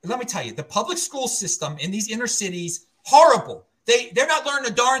 Let me tell you, the public school system in these inner cities, horrible. They're not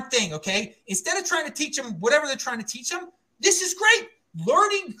learning a darn thing, okay? Instead of trying to teach them whatever they're trying to teach them, this is great.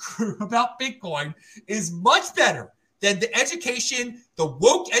 Learning about Bitcoin is much better than the education, the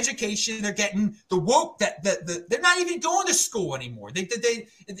woke education they're getting, the woke that they're not even going to school anymore. They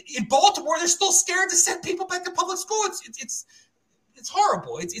in Baltimore, they're still scared to send people back to public school. It's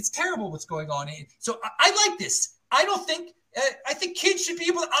horrible. It's terrible what's going on. So I like this. I think kids should be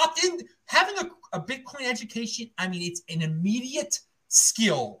able to opt in. Having a Bitcoin education, I mean, it's an immediate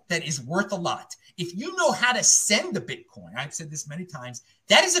skill that is worth a lot. If you know how to send a Bitcoin, I've said this many times,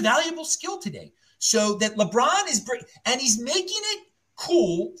 that is a valuable skill today. So that LeBron and he's making it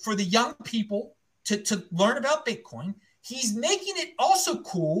cool for the young people to learn about Bitcoin. He's making it also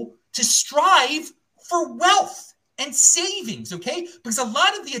cool to strive for wealth and savings, okay? Because a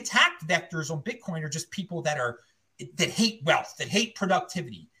lot of the attack vectors on Bitcoin are just people that hate wealth, that hate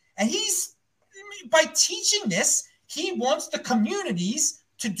productivity. And by teaching this, he wants the communities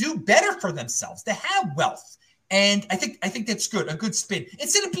to do better for themselves, to have wealth. And I think that's good, a good spin.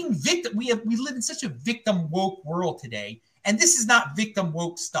 Instead of being victim, we live in such a victim woke world today, and this is not victim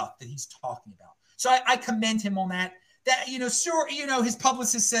woke stuff that he's talking about. So I commend him on that. That his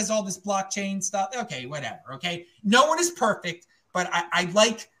publicist says all this blockchain stuff. Okay, whatever. Okay, no one is perfect, but I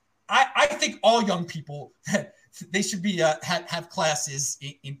think all young people they should be have classes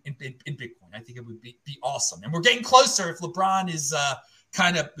in Bitcoin. I think it would be awesome, and we're getting closer if LeBron is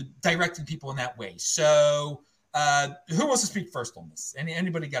kind of directing people in that way. So, who wants to speak first on this?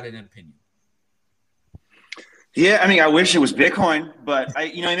 Anybody got an opinion? Yeah, I mean, I wish it was Bitcoin, but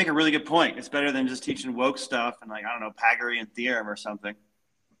you make a really good point. It's better than just teaching woke stuff and Pythagorean theorem or something.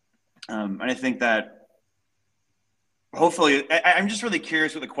 And I think that hopefully, I'm just really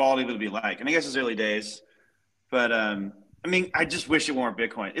curious what the quality would be like. And I guess it's early days, but I just wish it weren't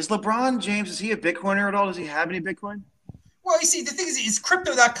Bitcoin. Is LeBron James, is he a Bitcoiner at all? Does he have any Bitcoin? Well, you see, the thing is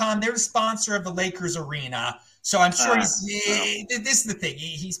Crypto.com. They're the sponsor of the Lakers arena. So I'm sure this is the thing.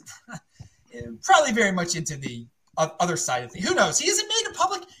 He's probably very much into the other side of things. Who knows? He hasn't made a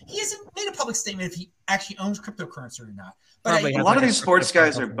public statement if he actually owns cryptocurrency or not. But a lot of these sports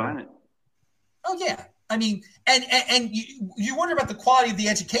guys are buying it. Oh, yeah. I mean, and you wonder about the quality of the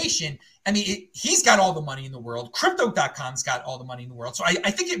education. I mean, he's got all the money in the world. Crypto.com's got all the money in the world. So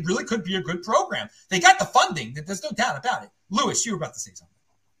I think it really could be a good program. They got the funding. There's no doubt about it. Lewis, you were about to say something.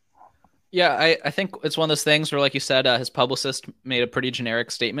 Yeah, I think it's one of those things where, like you said, his publicist made a pretty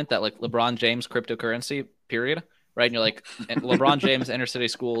generic statement that, like, LeBron James cryptocurrency, period. Right? And you're like, LeBron James, inner city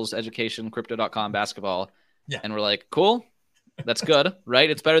schools, education, Crypto.com, basketball. Yeah. And we're like, cool. That's good, right?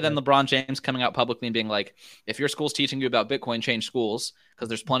 It's better than LeBron James coming out publicly and being like, if your school's teaching you about Bitcoin, change schools, because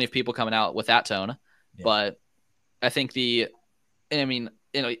there's plenty of people coming out with that tone. Yeah. But I think inner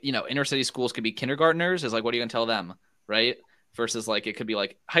city schools could be kindergartners. Is like, what are you going to tell them, right? Versus like it could be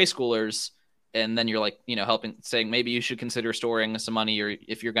like high schoolers, and then you're like, helping, saying maybe you should consider storing some money, or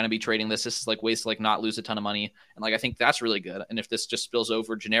if you're going to be trading this is like ways to like not lose a ton of money. And like I think that's really good. And if this just spills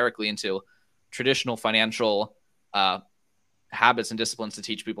over generically into traditional financial habits and disciplines to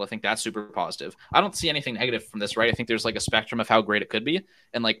teach people. I think that's super positive. I don't see anything negative from this, right? I think there's like a spectrum of how great it could be.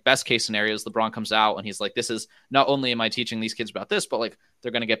 And like best case scenarios, LeBron comes out and he's like, this is not only am I teaching these kids about this, but like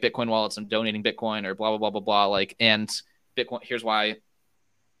they're going to get Bitcoin wallets and donating Bitcoin or blah, blah, blah, blah, blah. Like, and Bitcoin, here's why,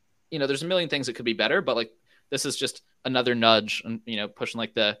 you know, there's a million things that could be better, but like, this is just another nudge and, you know, pushing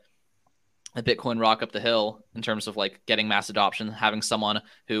like the Bitcoin rock up the hill in terms of like getting mass adoption, having someone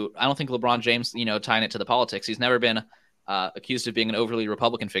who I don't think LeBron James, you know, tying it to the politics. He's never been accused of being an overly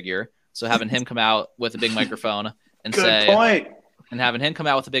Republican figure. So having him come out with a big microphone and having him come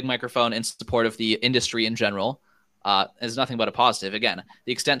out with a big microphone in support of the industry in general is nothing but a positive. Again,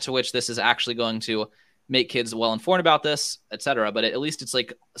 the extent to which this is actually going to make kids well informed about this, etc. But at least it's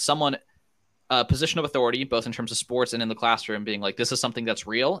like someone position of authority, both in terms of sports and in the classroom, being like, this is something that's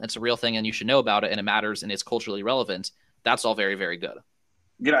real. It's a real thing and you should know about it and it matters and it's culturally relevant. That's all very, very good.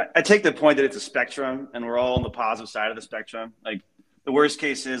 You know, I take the point that it's a spectrum and we're all on the positive side of the spectrum. Like the worst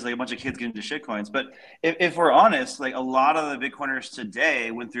case is like a bunch of kids get into shitcoins. But if we're honest, like a lot of the Bitcoiners today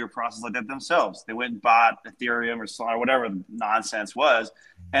went through a process like that themselves. They went and bought Ethereum or Solana or whatever the nonsense was,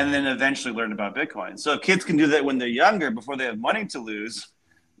 and then eventually learned about Bitcoin. So if kids can do that when they're younger, before they have money to lose,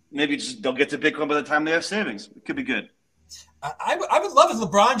 maybe just don't get to Bitcoin by the time they have savings. It could be good. I would love if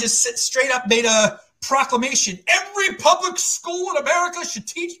LeBron just straight up made a proclamation. Every public school in America should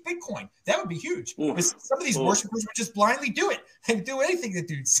teach Bitcoin. That would be huge. Because some of these worshipers would just blindly do it and do anything the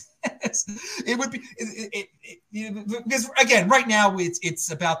dude says. It would be because again, right now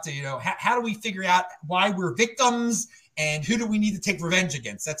it's about the, you know, how do we figure out why we're victims and who do we need to take revenge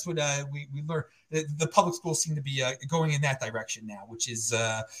against? That's what we learned. The public schools seem to be going in that direction now, which is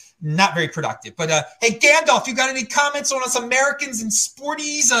not very productive. But hey, Gandalf, you got any comments on us Americans and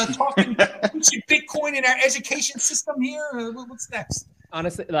sporties talking Bitcoin in our education system here? What's next?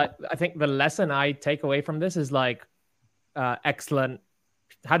 Honestly, like I think the lesson I take away from this is like how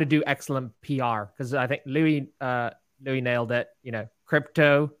to do excellent PR, because I think Louis nailed it. You know,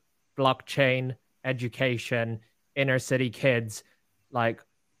 crypto, blockchain, education, inner city kids, like.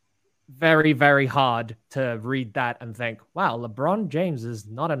 Very, very hard to read that and think, wow, LeBron James is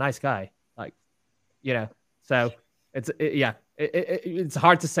not a nice guy. Like, you know, so it's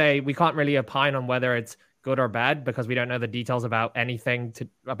hard to say. We can't really opine on whether it's good or bad because we don't know the details about anything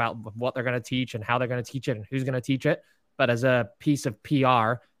about what they're going to teach and how they're going to teach it and who's going to teach it. But as a piece of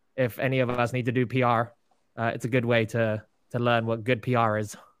PR, if any of us need to do PR, it's a good way to learn what good PR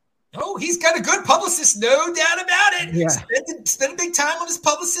is. Oh, he's got a good publicist, no doubt about it. Yeah. Spent a big time on his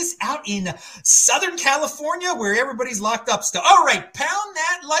publicist out in Southern California where everybody's locked up still. All right, pound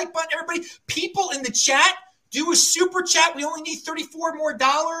that like button, everybody. People in the chat, do a super chat. We only need $34 more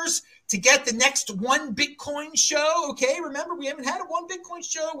to get the next One Bitcoin show. Okay, remember, we haven't had a One Bitcoin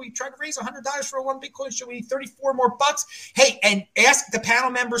show. We tried to raise $100 for a One Bitcoin show. We need 34 more bucks. Hey, and ask the panel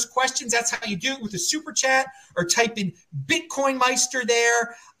members questions. That's how you do it with a super chat or type in Bitcoin Meister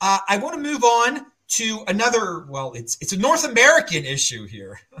there. I want to move on to another, well, it's a North American issue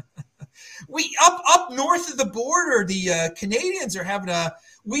here. We up north of the border, the Canadians are having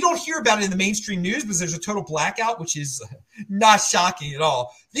we don't hear about it in the mainstream news because there's a total blackout, which is not shocking at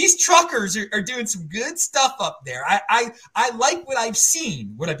all. These truckers are doing some good stuff up there. I like what I've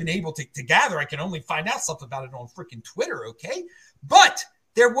seen, what I've been able to gather. I can only find out something about it on freaking Twitter, okay? But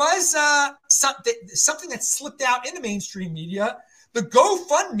there was something that slipped out in the mainstream media. The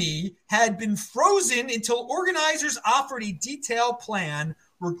GoFundMe had been frozen until organizers offered a detailed plan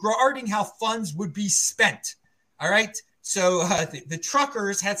regarding how funds would be spent. All right. So the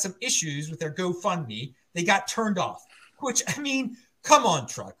truckers had some issues with their GoFundMe. They got turned off, which, I mean, come on,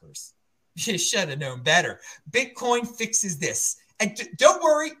 truckers. You should have known better. Bitcoin fixes this. And don't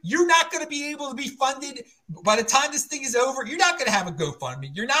worry, you're not going to be able to be funded. By the time this thing is over, you're not going to have a GoFundMe.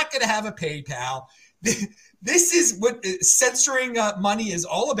 You're not going to have a PayPal. This is what censoring money is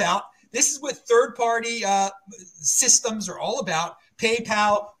all about. This is what third-party systems are all about.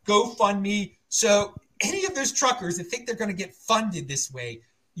 PayPal, GoFundMe. So any of those truckers that think they're going to get funded this way,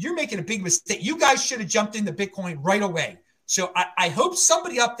 you're making a big mistake. You guys should have jumped into Bitcoin right away. So I hope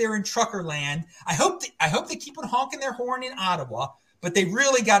somebody up there in trucker land, I hope they keep on honking their horn in Ottawa, but they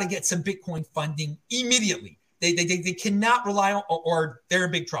really got to get some Bitcoin funding immediately. They cannot rely on, or they're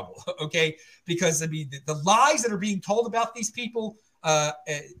in big trouble, okay? Because I mean, the lies that are being told about these people,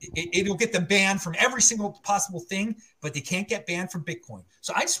 it'll get them banned from every single possible thing, but they can't get banned from Bitcoin.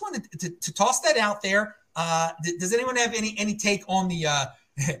 So I just wanted to toss that out there. Does anyone have any take on the?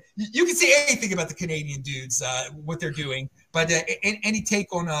 You can say anything about the Canadian dudes, what they're doing, but any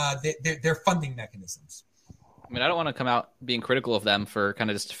take on their funding mechanisms? I mean, I don't want to come out being critical of them for kind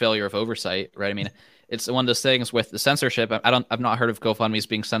of just failure of oversight, right? I mean, it's one of those things with the censorship. I've not heard of GoFundMe's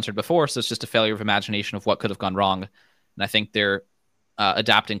being censored before, so it's just a failure of imagination of what could have gone wrong. And I think they're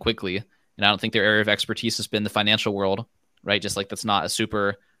adapting quickly. And I don't think their area of expertise has been the financial world, right? Just like that's not a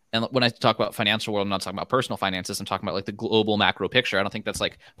super. And when I talk about financial world, I'm not talking about personal finances. I'm talking about like the global macro picture. I don't think that's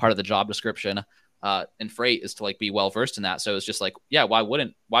like part of the job description in freight is to like be well versed in that. So it's just like, yeah, why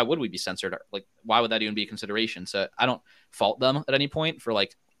would we be censored? Like, why would that even be a consideration? So I don't fault them at any point for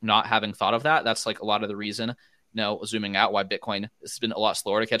like not having thought of that. That's like a lot of the reason, zooming out, why Bitcoin has been a lot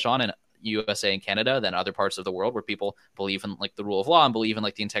slower to catch on in USA and Canada than other parts of the world where people believe in like the rule of law and believe in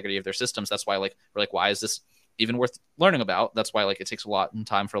like the integrity of their systems. That's why like we're like, why is this even worth learning about? That's why like it takes a lot of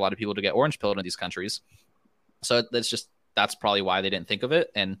time for a lot of people to get orange pilled in these countries. So that's probably why they didn't think of it.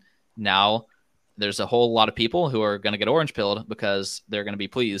 And now there's a whole lot of people who are going to get orange pilled because they're going to be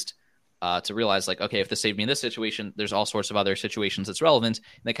pleased to realize like, okay, if this saved me in this situation, there's all sorts of other situations that's relevant.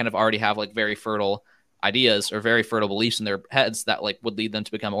 And they kind of already have like very fertile ideas or very fertile beliefs in their heads that like would lead them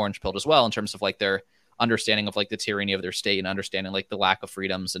to become orange pilled as well, in terms of like their understanding of like the tyranny of their state and understanding like the lack of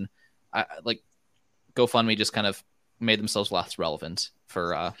freedoms. And like GoFundMe just kind of made themselves less relevant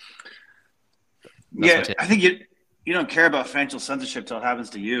for I think you don't care about financial censorship till it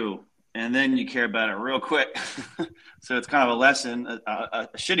happens to you, and then you care about it real quick. So it's kind of a lesson, a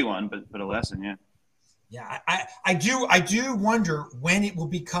shitty one, but a lesson. I do wonder when it will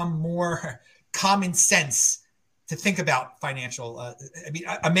become more common sense to think about financial.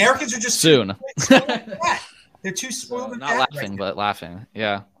 Americans are just soon. They're too spoiled. Not laughing, but laughing.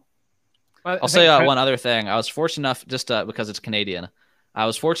 Yeah. Well, I'll say one other thing. I was fortunate enough, just because it's Canadian, I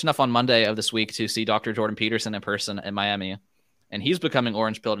was fortunate enough on Monday of this week to see Dr. Jordan Peterson in person in Miami, and he's becoming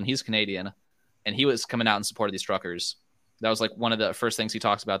orange pilled, and he's Canadian, and he was coming out in support of these truckers. That was like one of the first things he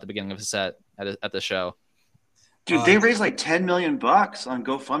talks about at the beginning of his set at the show. Dude, they raised like $10 million on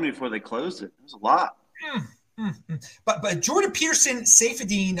GoFundMe before they closed it. It was a lot. But Jordan Peterson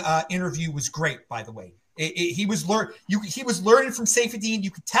Saifedean interview was great, by the way. He was learning from Saifedean.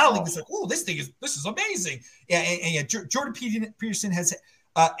 You could tell he was like, "Oh, this is amazing." Yeah, Jordan Peterson has,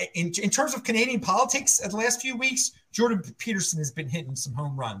 in terms of Canadian politics, the last few weeks, Jordan Peterson has been hitting some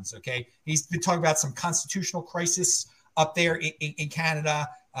home runs. Okay, he's been talking about some constitutional crisis up there in Canada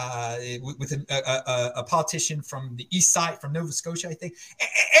with a politician from the east side, from Nova Scotia, I think.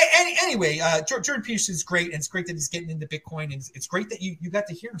 Anyway, Jordan Peterson is great, and it's great that he's getting into Bitcoin, and it's great that you got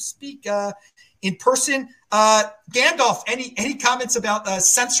to hear him speak in person. Gandalf, any comments about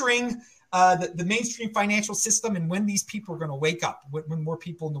censoring the mainstream financial system, and when these people are going to wake up, when more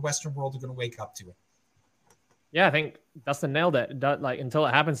people in the Western world are going to wake up to it? Yeah, I think Dustin nailed it. Like, until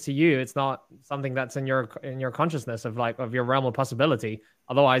it happens to you, it's not something that's in your consciousness of your realm of possibility.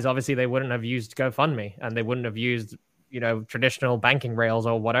 Otherwise, obviously, they wouldn't have used GoFundMe, and they wouldn't have used traditional banking rails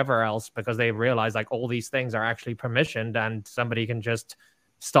or whatever else, because they realize like all these things are actually permissioned, and somebody can just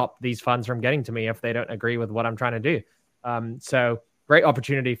stop these funds from getting to me if they don't agree with what I'm trying to do. So great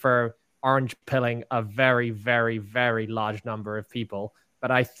opportunity for orange pilling a very, very, very large number of people.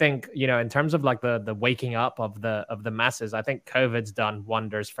 But I think, in terms of like the waking up of the masses, I think COVID's done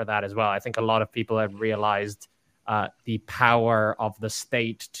wonders for that as well. I think a lot of people have realized the power of the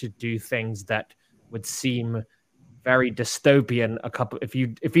state to do things that would seem very dystopian.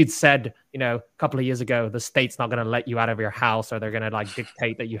 If you'd said, a couple of years ago, the state's not going to let you out of your house, or they're going to like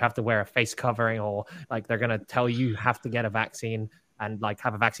dictate that you have to wear a face covering, or like they're going to tell you have to get a vaccine and like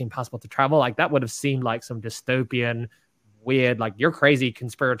have a vaccine passport to travel, like that would have seemed like some dystopian, weird, like you're crazy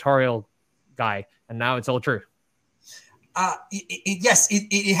conspiratorial guy, and now it's all true. Yes,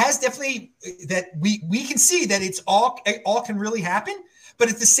 it has definitely that we can see that it all can really happen, but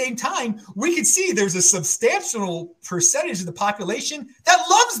at the same time, we can see there's a substantial percentage of the population that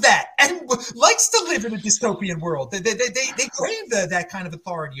loves that and likes to live in a dystopian world. They crave that kind of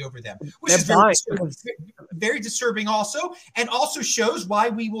authority over them, which is very disturbing also, and also shows why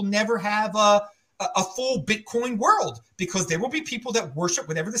we will never have a full Bitcoin world, because there will be people that worship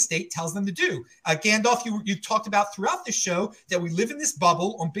whatever the state tells them to do. Gandalf, you talked about throughout the show that we live in this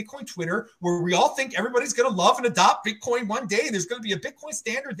bubble on Bitcoin Twitter where we all think everybody's going to love and adopt Bitcoin one day. There's going to be a Bitcoin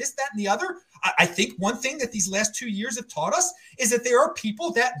standard, this, that, and the other. I think one thing that these last 2 years have taught us is that there are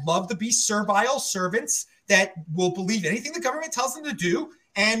people that love to be servile servants that will believe anything the government tells them to do,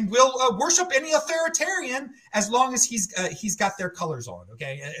 and will worship any authoritarian as long as he's got their colors on,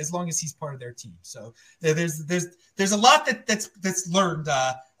 okay? As long as he's part of their team. So there's a lot that's learned.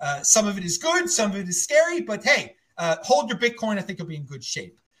 Some of it is good, some of it is scary, but hey, hold your Bitcoin. I think you'll be in good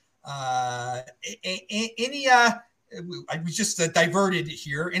shape. I was just diverted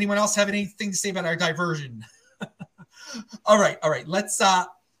here. Anyone else have anything to say about our diversion? All right. Let's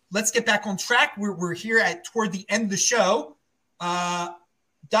let's get back on track. We're here toward the end of the show.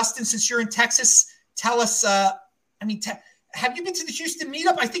 Dustin, since you're in Texas, tell us, have you been to the Houston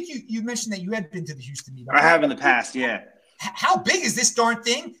meetup? I think you mentioned that you had been to the Houston meetup. I have in the past, yeah. How big is this darn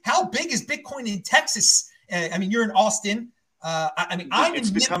thing? How big is Bitcoin in Texas? You're in Austin. I'm in Midland. It's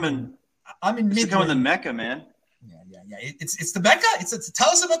becoming the Mecca, man. Yeah. It's the Mecca. Tell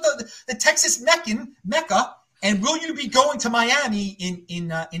us about the Texas Mecca. And will you be going to Miami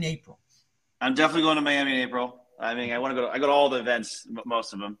in April? I'm definitely going to Miami in April. I want to go. I go to all the events,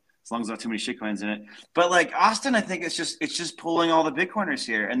 most of them, as long as there's not too many shitcoins in it. But like Austin, I think it's just pulling all the Bitcoiners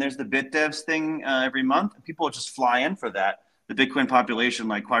here. And there's the BitDevs thing every month. People just fly in for that. The Bitcoin population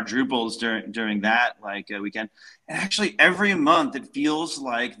like quadruples during that weekend. And actually, every month it feels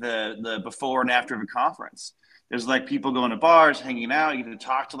like the before and after of a conference. There's like people going to bars, hanging out. You can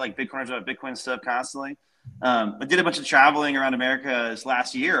talk to like Bitcoiners about Bitcoin stuff constantly. I did a bunch of traveling around America this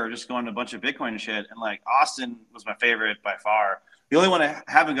last year, just going to a bunch of Bitcoin shit. And like Austin was my favorite by far. The only one I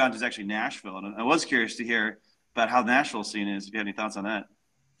haven't gone to is actually Nashville. And I was curious to hear about how the Nashville scene is. If you have any thoughts on that.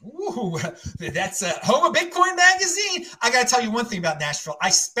 Ooh, that's home of Bitcoin magazine. I got to tell you one thing about Nashville.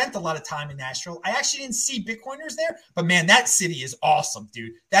 I spent a lot of time in Nashville. I actually didn't see Bitcoiners there, but man, that city is awesome,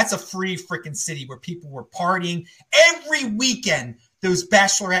 dude. That's a free freaking city where people were partying every weekend. Those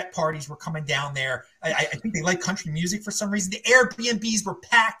bachelorette parties were coming down there. I think they like country music for some reason. The Airbnbs were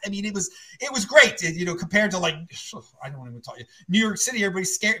packed. It was great, compared to like, I don't even tell you, New York City.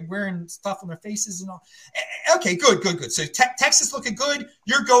 Everybody's scared, wearing stuff on their faces and all. Okay, good. So Texas looking good.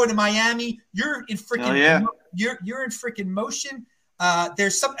 You're going to Miami. You're in freaking. You're in freaking motion.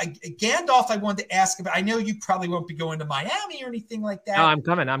 There's some Gandalf I wanted to ask about. I know you probably won't be going to Miami or anything like that. No, I'm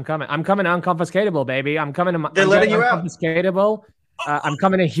coming unconfiscatable, baby. I'm coming. They're letting you out. Unconfiscatable. I'm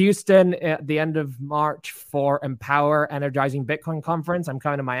coming to Houston at the end of March for Empower Energizing Bitcoin Conference. I'm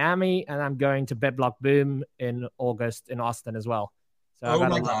coming to Miami, and I'm going to BitBlock Boom in August in Austin as well. So oh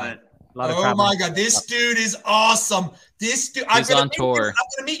my God, this dude is awesome. This dude, he's on tour. I'm going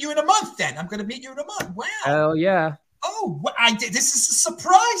to meet you in a month. Then I'm going to meet you in a month. Wow. Hell yeah. Oh, this is a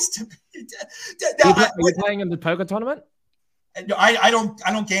surprise to me. Are you playing in the poker tournament? No, I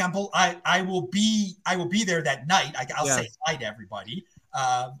don't gamble. I will be there that night. I'll say hi to everybody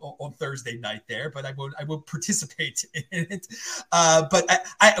on Thursday night there, but I won't participate in it. But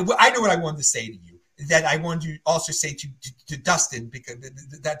I know what I wanted to say to you. That I wanted to also say to Dustin, because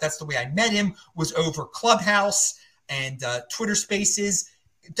that's the way I met him, was over Clubhouse and Twitter Spaces.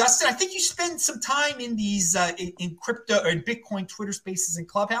 Dustin, I think you spend some time in these in crypto or in Bitcoin Twitter Spaces and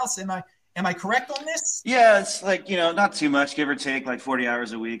Clubhouse. Am I correct on this? Yeah, it's like, not too much, give or take, like 40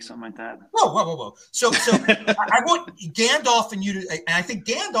 hours a week, something like that. Whoa. So I want Gandalf and you to, and I think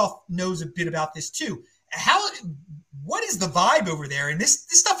Gandalf knows a bit about this too. What is the vibe over there? And this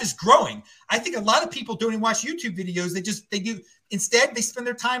stuff is growing. I think a lot of people don't even watch YouTube videos. Instead they spend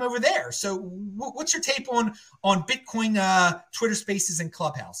their time over there. So what's your take on Bitcoin Twitter Spaces and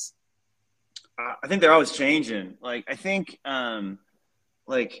Clubhouse? I think they're always changing. Like, I think,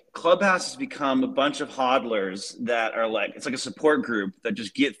 Clubhouse has become a bunch of hodlers that are it's like a support group that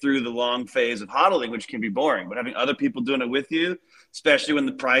just get through the long phase of hodling, which can be boring, but having other people doing it with you, especially when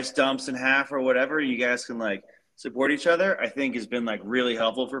the price dumps in half or whatever, you guys can support each other, I think has been really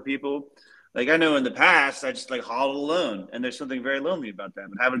helpful for people. Like, I know in the past, I just hodled alone, and there's something very lonely about that.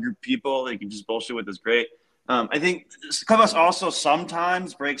 But having a group of people that you can just bullshit with is great. I think Clubhouse also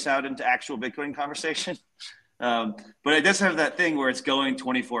sometimes breaks out into actual Bitcoin conversation. But it does have that thing where it's going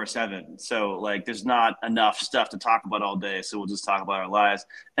 24/7. So there's not enough stuff to talk about all day. So we'll just talk about our lives.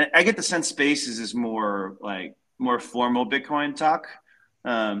 And I get the sense Spaces is more formal Bitcoin talk.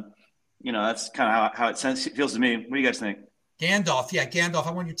 That's kind of how it feels to me. What do you guys think? Gandalf.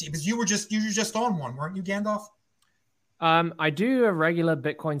 I want you to, because you were just on one, weren't you, Gandalf? I do a regular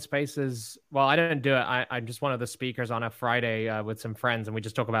Bitcoin Spaces. Well, I don't do it. I'm just one of the speakers on a Friday with some friends, and we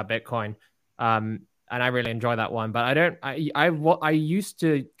just talk about Bitcoin. And I really enjoy that one. But I used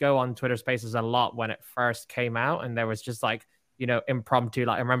to go on Twitter Spaces a lot when it first came out, and there was just impromptu.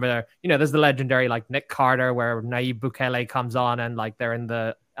 I remember there's the legendary Nick Carter where Nayib Bukele comes on and they're in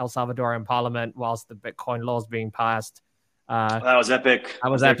the El Salvadorian parliament whilst the Bitcoin laws being passed. That was epic.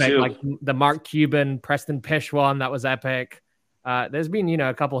 That was epic. The Mark Cuban, Preston Pish one, that was epic. There's been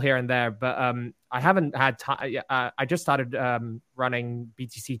a couple here and there, but I haven't had time. I just started running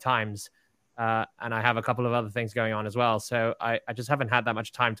BTC Times. And I have a couple of other things going on as well. So I just haven't had that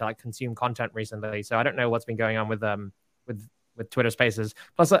much time to consume content recently. So I don't know what's been going on with Twitter Spaces.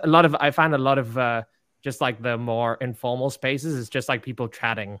 Plus I found a lot of just the more informal spaces is just people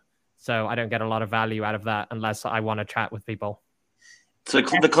chatting. So I don't get a lot of value out of that unless I want to chat with people. So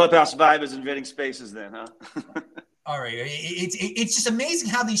the clubhouse vibe is invading spaces then, huh? All right. It's just amazing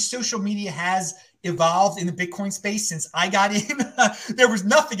how these social media has evolved in the Bitcoin space since I got in. There was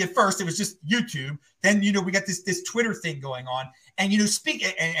nothing at first. It was just YouTube. Then, we got this Twitter thing going on. And,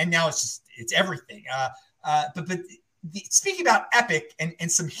 and now it's everything. But speaking about Epic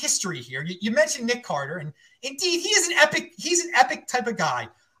and some history here, you mentioned Nick Carter. And indeed, he's an epic type of guy.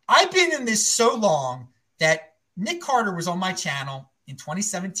 I've been in this so long that Nick Carter was on my channel in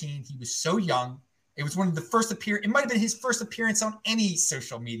 2017. He was so young. It was one of the first it might have been his first appearance on any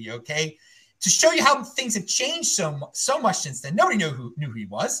social media, okay? To show you how things have changed so much since then. Nobody knew who he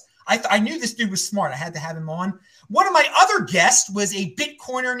was. I knew this dude was smart. I had to have him on. One of my other guests was a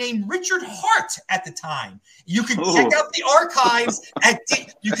Bitcoiner named Richard Hart at the time. You could check out the archives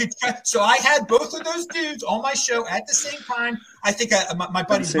so I had both of those dudes on my show at the same time. I think my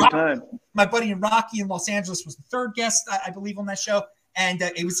buddy Rocky in Los Angeles was the third guest, I believe, on that show. And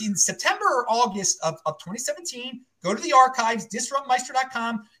it was in September or August of 2017. Go to the archives,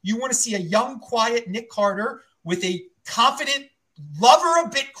 disruptmeister.com. You want to see a young, quiet Nick Carter with a confident lover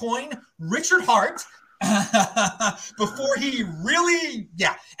of Bitcoin, Richard Hart, before he really,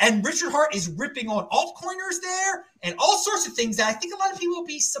 And Richard Hart is ripping on altcoiners there and all sorts of things that I think a lot of people will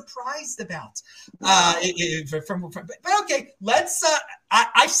be surprised about. But okay, let's,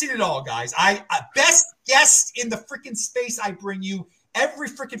 I've seen it all, guys. Best guest in the freaking space I bring you every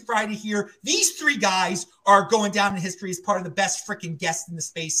freaking Friday here. These three guys are going down in history as part of the best freaking guests in the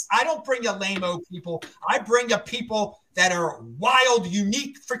space. I don't bring you lame-o people. I bring you people that are wild,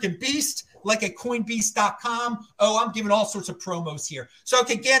 unique freaking beast, like at coinbeast.com. Oh, I'm giving all sorts of promos here. So,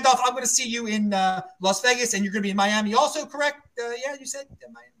 okay, Gandalf, I'm going to see you in Las Vegas, and you're going to be in Miami also, correct? Yeah, you said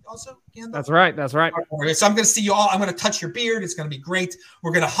Miami also, Gandalf? That's right. That's right. Okay, so I'm going to see you all. I'm going to touch your beard. It's going to be great.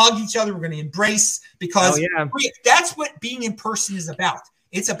 We're going to hug each other. We're going to embrace because that's what being in person is about.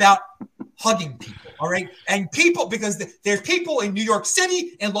 It's about hugging people, all right? And people, because there's people in New York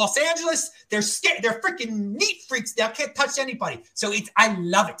City and Los Angeles, they're scared, they're freaking neat freaks that can't touch anybody. So I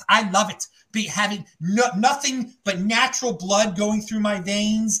love it. I love it. Having nothing but natural blood going through my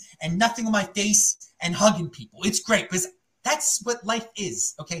veins and nothing on my face and hugging people. It's great because that's what life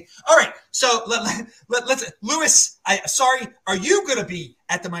is, okay? All right, so let's Lewis, sorry, are you going to be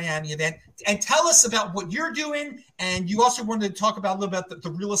at the Miami event? And tell us about what you're doing. And you also wanted to talk about a little bit the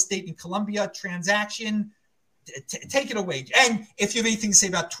real estate in Colombia transaction. Take it away. And if you have anything to say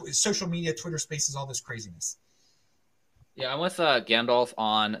about social media, Twitter Spaces, all this craziness. Yeah, I'm with Gandalf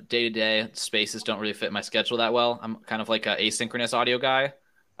on day-to-day. Spaces don't really fit my schedule that well. I'm kind of like an asynchronous audio guy.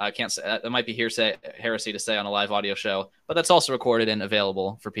 I can't say that might be heresy to say on a live audio show, but that's also recorded and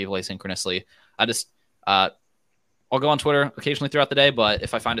available for people asynchronously. I'll go on Twitter occasionally throughout the day, but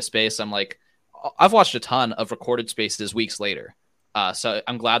if I find a space, I've watched a ton of recorded spaces weeks later. So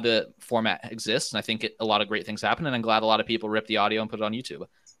I'm glad the format exists, and I think a lot of great things happen, and I'm glad a lot of people rip the audio and put it on YouTube.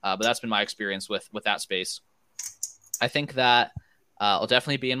 But that's been my experience with that space. I think that I'll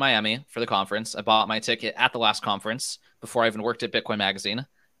definitely be in Miami for the conference. I bought my ticket at the last conference before I even worked at Bitcoin Magazine.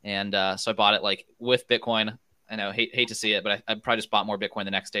 And so I bought it like with Bitcoin. I know, hate to see it, but I probably just bought more Bitcoin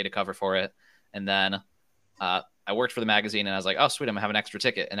the next day to cover for it. And then I worked for the magazine, and I was like, oh, sweet, I'm going to have an extra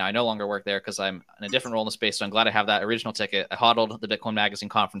ticket. And now I no longer work there because I'm in a different role in the space. So I'm glad I have that original ticket. I hodled the Bitcoin Magazine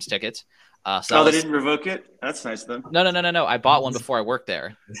conference ticket. They didn't revoke it? That's nice of them. No. I bought one before I worked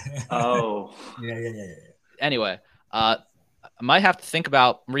there. Oh. Yeah. Anyway, I might have to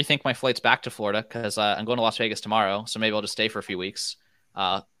rethink my flights back to Florida because I'm going to Las Vegas tomorrow. So maybe I'll just stay for a few weeks.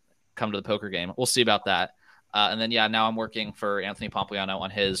 Come to the poker game. We'll see about that. And then, now I'm working for Anthony Pompliano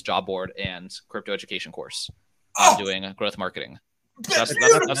on his job board and crypto education course. I'm doing growth marketing. That's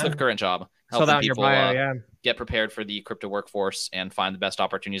the current job. Helping people get prepared for the crypto workforce and find the best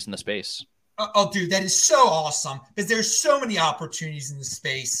opportunities in the space. Oh, dude, that is so awesome because there's so many opportunities in the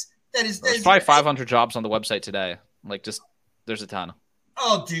space. There's probably 500 jobs on the website today. There's a ton.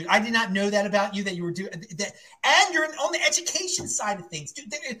 Oh, dude, I did not know that about you, that you were doing that. And you're on the education side of things.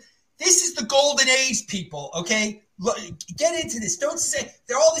 Dude, this is the golden age, people, okay? Look, get into this. Don't say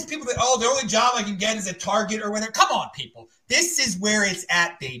there are all these people that, the only job I can get is at Target or whatever. Come on, people. This is where it's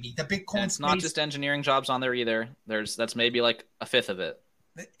at, baby. The Bitcoin and it's not just engineering jobs on there either. That's maybe like a fifth of it.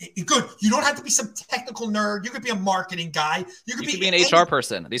 Good. You don't have to be some technical nerd. You could be a marketing guy. You could be an HR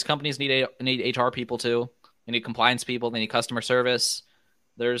person. These companies need HR people too. They need compliance people. They need customer service.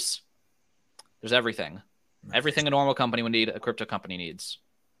 There's everything. Everything a normal company would need, a crypto company needs.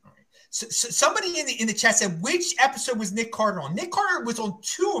 So somebody in the chat said, which episode was Nick Carter on? Nick Carter was on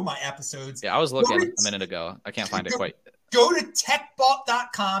 2 of my episodes. Yeah, I was looking a minute ago. I can't find it quite. Go to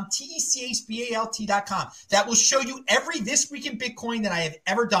techbalt.com, techbalt.com. That will show you every This Week in Bitcoin that I have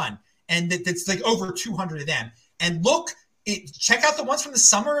ever done. And that's like over 200 of them. And check out the ones from the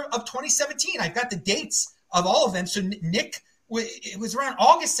summer of 2017. I've got the dates of all of them. So Nick, it was around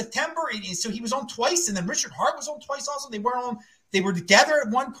August, September. So he was on twice. And then Richard Hart was on twice also. They were together at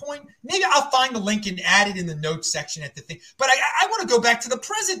one point. Maybe I'll find the link and add it in the notes section at the thing. But I want to go back to the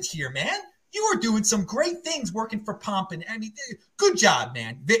present here, man. You are doing some great things working for Pomp. And I mean, good job,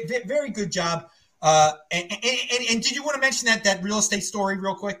 man. Very good job. And did you want to mention that real estate story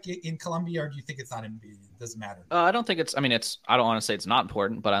real quick in Colombia, or do you think it's not it doesn't matter? I don't think it's. I mean, I don't want to say it's not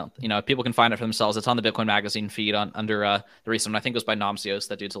important, but people can find it for themselves. It's on the Bitcoin Magazine feed under the recent one. I think it was by Nomsios.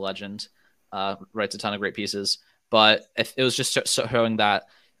 That dude's a legend. Writes a ton of great pieces. But it was just showing that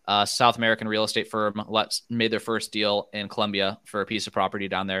South American real estate firm made their first deal in Colombia for a piece of property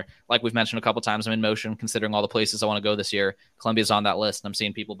down there. Like we've mentioned a couple times, I'm in motion considering all the places I want to go this year. Colombia's on that list, and I'm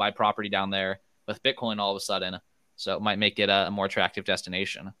seeing people buy property down there with Bitcoin all of a sudden. So it might make it a more attractive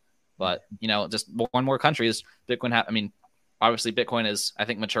destination. But, just one more country is Bitcoin. Obviously Bitcoin is, I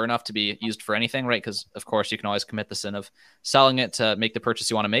think, mature enough to be used for anything, right? Because, of course, you can always commit the sin of selling it to make the purchase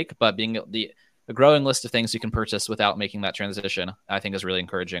you want to make. But being a growing list of things you can purchase without making that transition, I think is really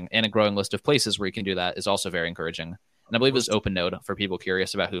encouraging. And a growing list of places where you can do that is also very encouraging. And I believe it was open node for people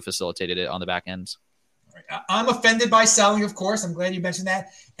curious about who facilitated it on the back end. I'm offended by selling, of course. I'm glad you mentioned that.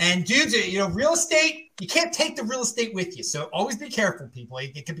 And dudes, real estate, you can't take the real estate with you. So always be careful, people.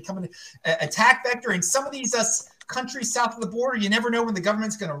 It can become an attack vector. In some of these countries south of the border, you never know when the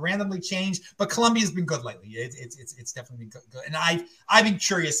government's going to randomly change. But Colombia's been good lately. It's definitely been good. And I've been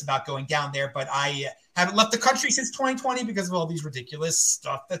curious about going down there, but I haven't left the country since 2020 because of all these ridiculous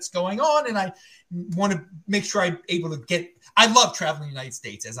stuff that's going on. And I want to make sure I'm able to I love traveling the United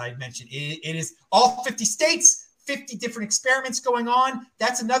States. As I mentioned, it is all 50 states, 50 different experiments going on.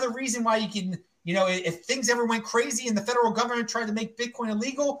 That's another reason why you can, if things ever went crazy and the federal government tried to make Bitcoin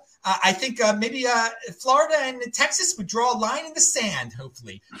illegal, I think maybe Florida and Texas would draw a line in the sand,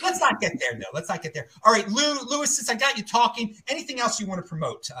 hopefully. Let's not get there, though. Let's not get there. All right, Lewis, since I got you talking, anything else you want to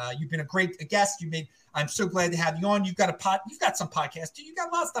promote? You've been a great guest. I'm so glad to have you on. You've got some podcasts. You've got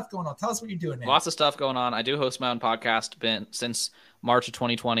a lot of stuff going on. Tell us what you're doing, man. Lots of stuff going on. I do host my own podcast since March of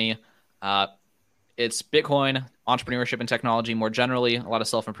 2020. It's Bitcoin, entrepreneurship, and technology more generally. A lot of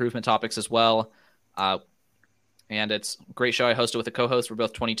self-improvement topics as well. And it's a great show. I host it with a co-host. We're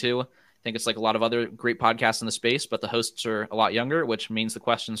both 22. I think it's like a lot of other great podcasts in the space, but the hosts are a lot younger, which means the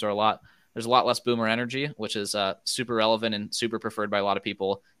questions are there's a lot less boomer energy, which is super relevant and super preferred by a lot of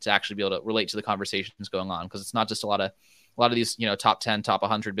people to actually be able to relate to the conversations going on. Because it's not just a lot of these, top 10, top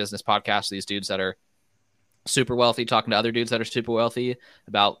 100 business podcasts, these dudes that are super wealthy talking to other dudes that are super wealthy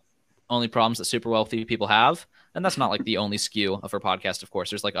about only problems that super wealthy people have. And that's not like the only skew of our podcast, of course.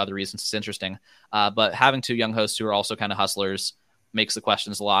 There's like other reasons it's interesting. But having two young hosts who are also kind of hustlers makes the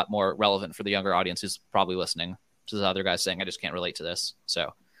questions a lot more relevant for the younger audience who's probably listening to the other guys saying, I just can't relate to this.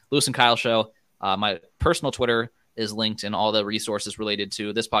 So Lewis and Kyle Show. My personal Twitter is linked in all the resources related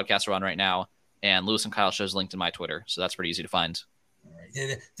to this podcast we're on right now. And Lewis and Kyle Show is linked in my Twitter. So that's pretty easy to find. All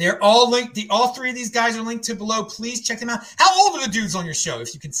right. They're all linked. All three of these guys are linked to below. Please check them out. How old are the dudes on your show,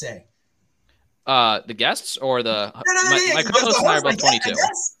 if you can say? The guests or my co-host and I are both 22.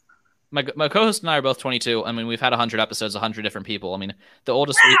 My co-host and I are both 22. I mean, we've had 100 episodes, 100 different people. I mean, the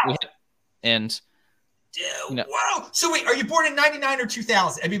oldest wow. Wow. So wait, are you born in 99 or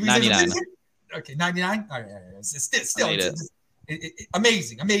 2000? I mean, 99. Okay, 99. All right. It's still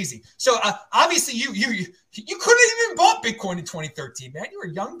amazing. So obviously you couldn't even bought Bitcoin in 2013, man. You were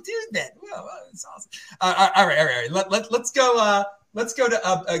a young dude then. Well, that's awesome. All right. Let's go. Let's go to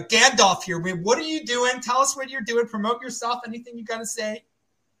Gandalf here. What are you doing? Tell us what you're doing. Promote yourself. Anything you got to say?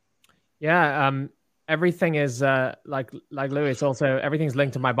 Yeah, everything is like Louis. Also, everything's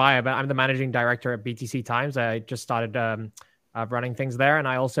linked to my bio. But I'm the managing director at BTC Times. I just started running things there, and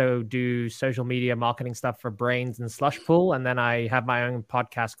I also do social media marketing stuff for Brains and Slushpool. And then I have my own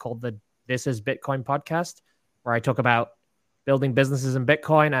podcast called the This Is Bitcoin podcast, where I talk about building businesses in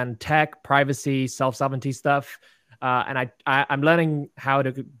Bitcoin and tech, privacy, self-sovereignty stuff. And I'm learning how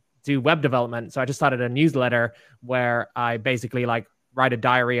to do web development. So I just started a newsletter where I basically write a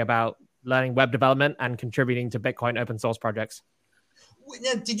diary about learning web development and contributing to Bitcoin open source projects.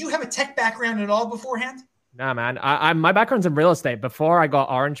 Now, did you have a tech background at all beforehand? No, man. My background's in real estate. Before I got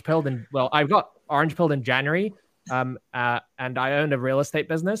orange pilled, I got orange pilled in January, and I owned a real estate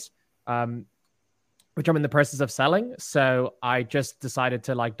business, which I'm in the process of selling. So I just decided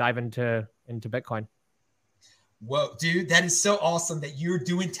to dive into Bitcoin. Whoa, dude, that is so awesome that you're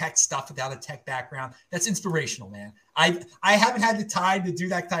doing tech stuff without a tech background. That's inspirational, man. I haven't had the time to do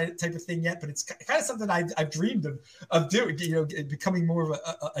that type of thing yet, but it's kind of something I've dreamed of doing, becoming more of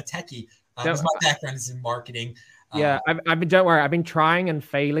a techie. Because my background is in marketing. Yeah, don't worry. I've been trying and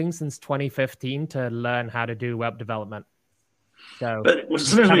failing since 2015 to learn how to do web development. So, but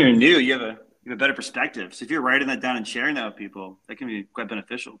sometimes when you're new, you have a better perspective. So if you're writing that down and sharing that with people, that can be quite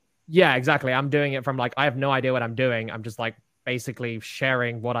beneficial. Yeah, exactly. I'm doing it from like, I have no idea what I'm doing. I'm just like basically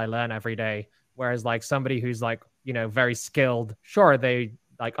sharing what I learn every day. Whereas like somebody who's like, very skilled, sure, they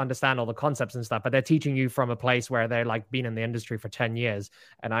like understand all the concepts and stuff, but they're teaching you from a place where they're like been in the industry for 10 years.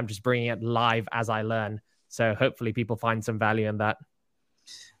 And I'm just bringing it live as I learn. So hopefully people find some value in that.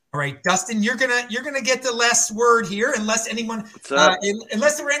 All right, Dustin, you're gonna get the last word here, unless anyone,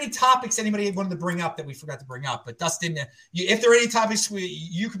 unless there were any topics anybody wanted to bring up that we forgot to bring up. But Dustin, if there are any topics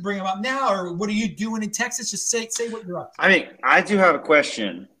you can bring them up now, or what are you doing in Texas? Just say what you're up to. I mean, I do have a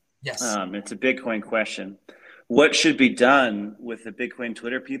question. Yes, it's a Bitcoin question. What should be done with the Bitcoin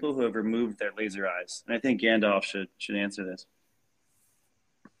Twitter people who have removed their laser eyes? And I think Gandalf should answer this.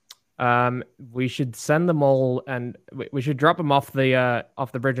 We should send them all, and we should drop them off the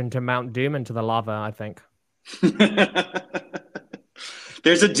bridge into Mount Doom into the lava, I think.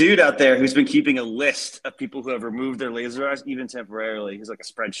 There's a dude out there who's been keeping a list of people who have removed their laser eyes, even temporarily. He's like a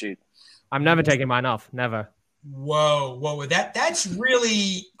spreadsheet. I'm never taking mine off. Never. Whoa! That's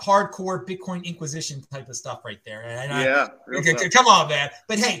really hardcore Bitcoin Inquisition type of stuff right there. And come on, man.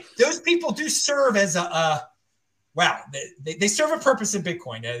 But hey, those people do serve as wow, they serve a purpose in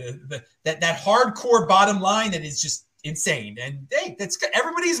Bitcoin. That hardcore bottom line that is just insane. And hey, that's good.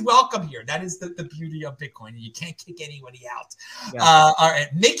 Everybody's welcome here. That is the beauty of Bitcoin. You can't kick anybody out. Yeah. All right,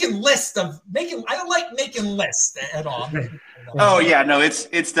 I don't like making lists at all. Oh yeah, no,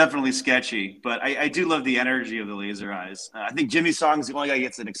 it's definitely sketchy. But I do love the energy of the laser eyes. I think Jimmy Song's the only guy who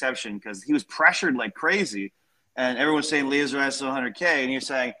gets an exception because he was pressured like crazy, and everyone's saying laser eyes to 100K, and you're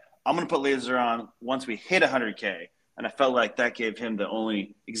saying, I'm going to put laser on once we hit 100K. And I felt like that gave him the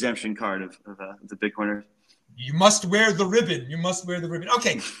only exemption card of the Bitcoiners. You must wear the ribbon.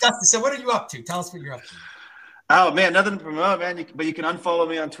 Okay, Dustin, so what are you up to? Tell us what you're up to. Oh, man, nothing to promote, man. But you can unfollow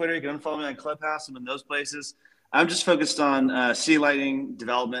me on Twitter. You can unfollow me on Clubhouse. I'm in those places. I'm just focused on Sea Lightning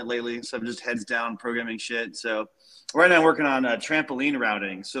development lately. So I'm just heads down programming shit. So right now I'm working on trampoline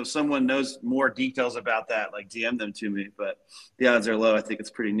routing. So if someone knows more details about that, like DM them to me. But the odds are low. I think it's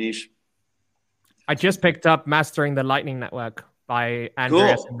pretty niche. I just picked up Mastering the Lightning Network by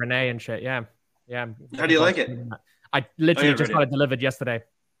Andreas and Renee and shit. Yeah. How do you like it? I literally just got it delivered yesterday.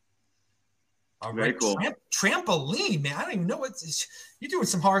 All right. Very cool. Trampoline, man. I don't even know you're doing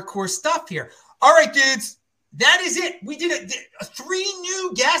some hardcore stuff here. All right, dudes. That is it. We did 3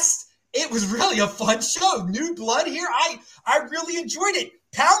 new guests. It was really a fun show. New blood here. I really enjoyed it.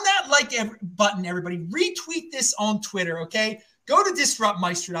 Pound that like button, everybody. Retweet this on Twitter, okay? Go to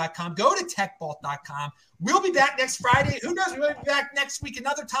disruptmeister.com. Go to techbalt.com. We'll be back next Friday. Who knows? We might be back next week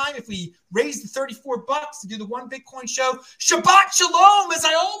another time if we raise the $34 to do the One Bitcoin Show. Shabbat Shalom, as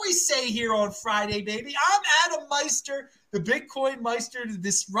I always say here on Friday, baby. I'm Adam Meister, the Bitcoin Meister, the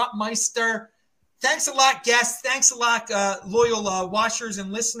Disrupt Meister. Thanks a lot, guests. Thanks a lot, loyal watchers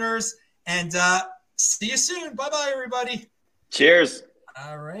and listeners. And see you soon. Bye-bye, everybody. Cheers.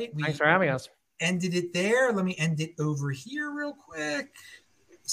 All right. Thanks for having us. Ended it there. Let me end it over here real quick.